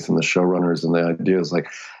Jonathan, at least in the showrunners, and the idea is like,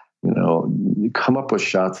 you come up with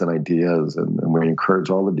shots and ideas, and we encourage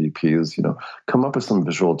all the DPs, come up with some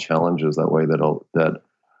visual challenges that way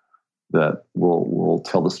that will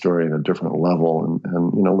tell the story in a different level.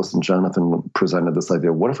 And listen, Jonathan presented this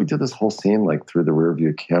idea. What if we did this whole scene like through the rear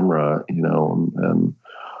view camera,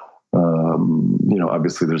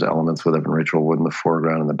 obviously there's elements with Evan Rachel Wood in the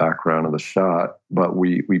foreground and the background of the shot, but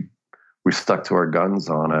we stuck to our guns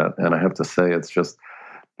on it. And I have to say, it's just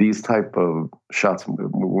these type of shots,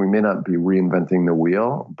 we may not be reinventing the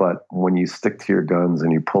wheel, but when you stick to your guns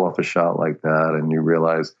and you pull off a shot like that and you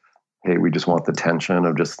realize, hey, we just want the tension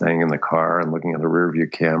of just staying in the car and looking at the rear view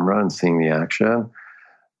camera and seeing the action.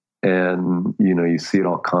 And, you see it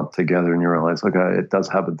all comp together and you realize, okay, it does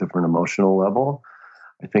have a different emotional level.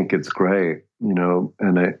 I think it's great, and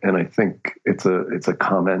I think it's a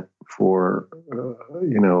comment for,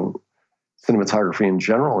 cinematography in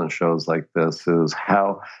general in shows like this is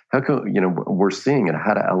how can, we're seeing it,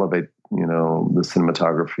 how to elevate, the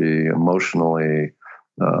cinematography emotionally,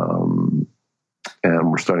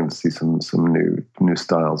 and we're starting to see some new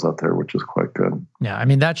styles out there, which is quite good. Yeah, I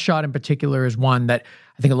mean, that shot in particular is one that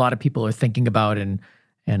I think a lot of people are thinking about and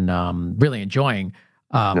really enjoying.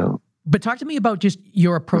 But talk to me about just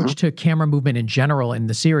your approach to camera movement in general in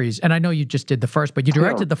the series. And I know you just did the first, but you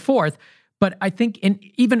directed the fourth. But I think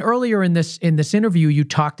even earlier in this interview, you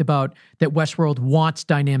talked about that Westworld wants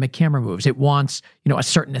dynamic camera moves. It wants a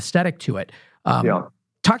certain aesthetic to it.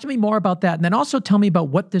 Talk to me more about that. And then also tell me about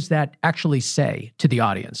what does that actually say to the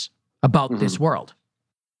audience about this world?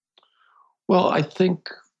 Well, I think,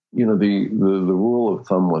 the rule of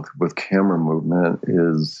thumb with camera movement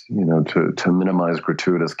is, to minimize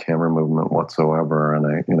gratuitous camera movement whatsoever.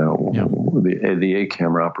 And the A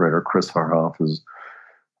camera operator, Chris Harhoff, is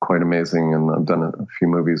quite amazing. And I've done a few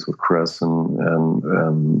movies with Chris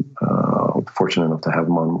and fortunate enough to have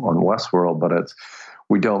him on Westworld, but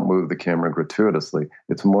we don't move the camera gratuitously.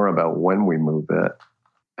 It's more about when we move it,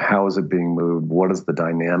 how is it being moved, what is the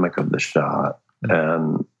dynamic of the shot,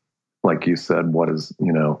 and like you said, what is,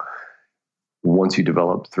 once you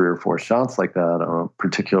develop 3 or 4 shots like that on a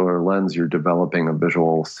particular lens, you're developing a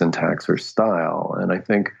visual syntax or style. And I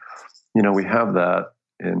think, we have that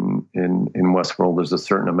in Westworld. There's a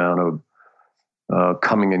certain amount of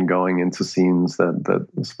coming and going into scenes that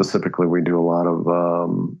specifically we do a lot of,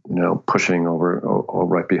 pushing over or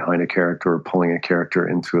right behind a character or pulling a character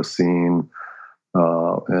into a scene,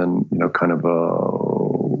 and, kind of a,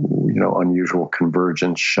 unusual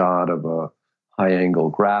convergent shot of a high angle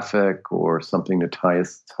graphic or something to tie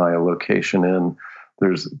a location in.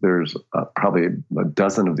 There's probably a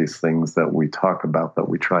dozen of these things that we talk about that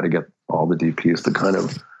we try to get all the DPs to kind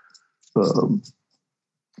of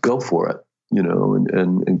go for it,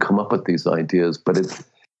 and come up with these ideas. But it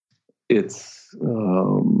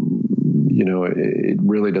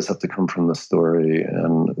really does have to come from the story,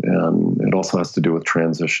 and it also has to do with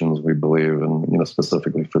transitions, we believe, and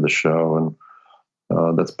specifically for the show. And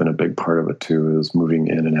that's been a big part of it too, is moving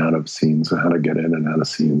in and out of scenes, and how to get in and out of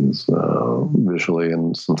scenes visually.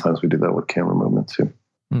 And sometimes we do that with camera movement too.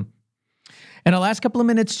 In the last couple of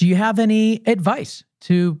minutes, do you have any advice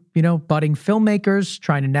to, budding filmmakers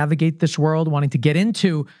trying to navigate this world, wanting to get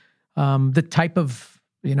into the type of,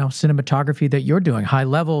 cinematography that you're doing, high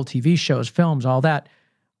level TV shows, films, all that?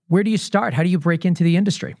 Where do you start? How do you break into the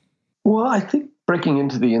industry? Well, I think breaking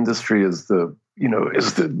into the industry is the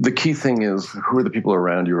key thing. Is who are the people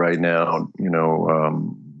around you right now,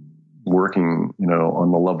 working,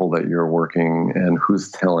 on the level that you're working, and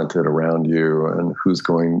who's talented around you, and who's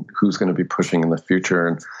going to be pushing in the future,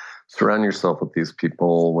 and surround yourself with these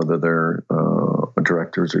people, whether they're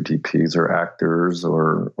directors or DPs or actors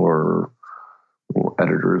or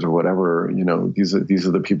editors or whatever. These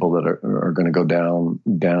are the people that are going to go down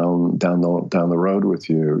the road with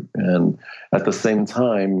you. And at the same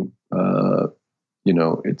time,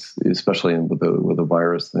 it's especially with the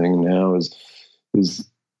virus thing now is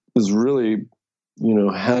really,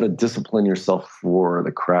 how to discipline yourself for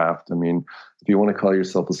the craft. I mean, if you want to call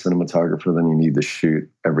yourself a cinematographer, then you need to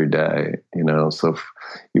shoot every day, so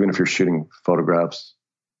even if you're shooting photographs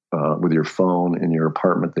with your phone in your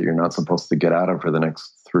apartment that you're not supposed to get out of for the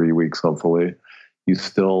next 3 weeks, hopefully, you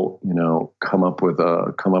still, come up with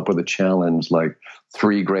a challenge, like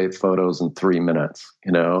 3 great photos in 3 minutes,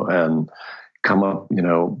 and come up,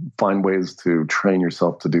 find ways to train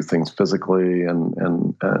yourself to do things physically, and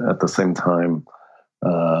at the same time,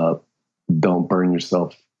 don't burn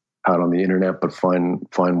yourself out on the internet, but find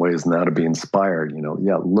ways now to be inspired.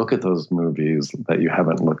 Look at those movies that you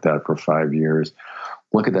haven't looked at for 5 years.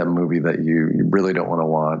 Look at that movie that you really don't want to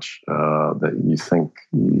watch, that you think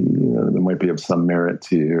there might be of some merit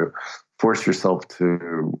to you. Force yourself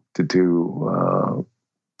to put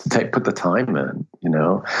the time in,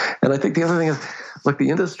 And I think the other thing is, like, the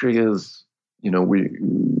industry is,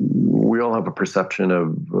 we all have a perception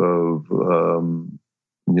of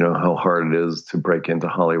how hard it is to break into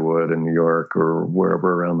Hollywood and New York or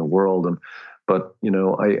wherever around the world. But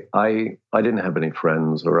I didn't have any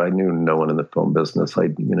friends, or I knew no one in the film business. I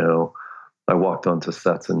walked onto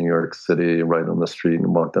sets in New York City right on the street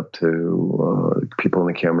and walked up to people in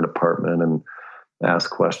the camera department and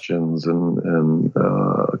asked questions, and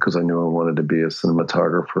because I knew I wanted to be a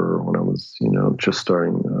cinematographer when I was, just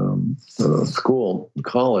starting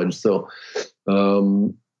college. So,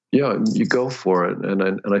 you go for it.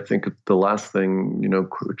 And I think the last thing,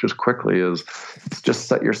 just quickly, is just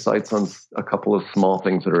set your sights on a couple of small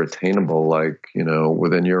things that are attainable. Like,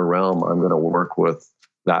 within your realm, I'm going to work with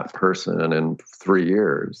that person in 3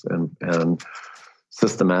 years, and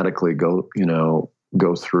systematically go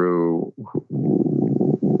through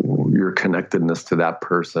your connectedness to that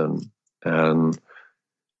person and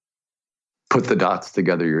put the dots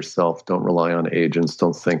together yourself. Don't rely on agents.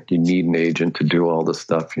 Don't think you need an agent to do all this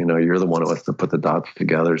stuff. You're the one who has to put the dots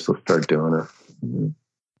together. So start doing it.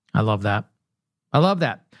 I love that.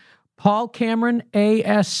 Paul Cameron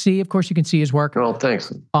ASC. Of course, you can see his work. Well,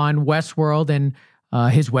 thanks. On Westworld, and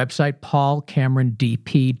his website,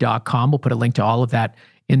 paulcamerondp.com. We'll put a link to all of that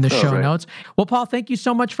in the show notes. Well, Paul, thank you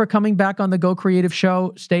so much for coming back on the Go Creative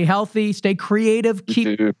Show. Stay healthy, stay creative,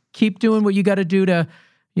 keep doing what you got to do to,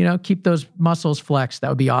 keep those muscles flexed. That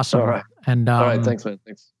would be awesome. All right. And all right, thanks, man.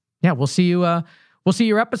 Thanks. Yeah, we'll see you. We'll see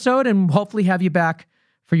your episode, and hopefully have you back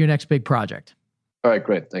for your next big project. All right,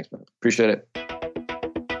 great. Thanks, man. Appreciate it.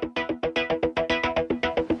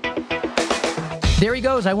 There he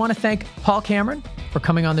goes. I want to thank Paul Cameron for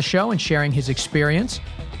coming on the show and sharing his experience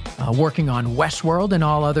working on Westworld and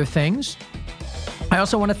all other things. I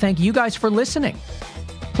also want to thank you guys for listening.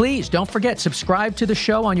 Please don't forget, subscribe to the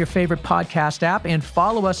show on your favorite podcast app and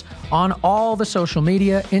follow us on all the social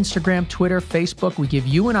media, Instagram, Twitter, Facebook. We give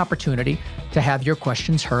you an opportunity to have your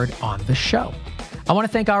questions heard on the show. I want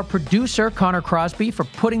to thank our producer, Connor Crosby, for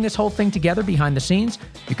putting this whole thing together behind the scenes.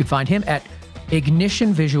 You can find him at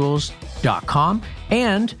ignitionvisuals.com,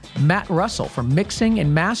 and Matt Russell for mixing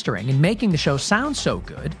and mastering and making the show sound so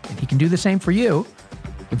good, and he can do the same for you.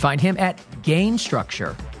 You can find him at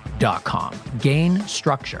gainstructure.com. Gain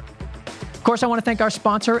Structure. Of course, I want to thank our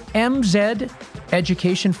sponsor, MZ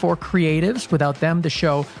Education for Creatives. Without them, the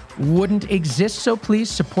show wouldn't exist, so please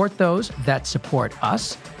support those that support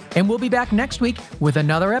us. And we'll be back next week with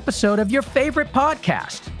another episode of your favorite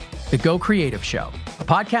podcast, The Go Creative Show, a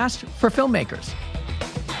podcast for filmmakers.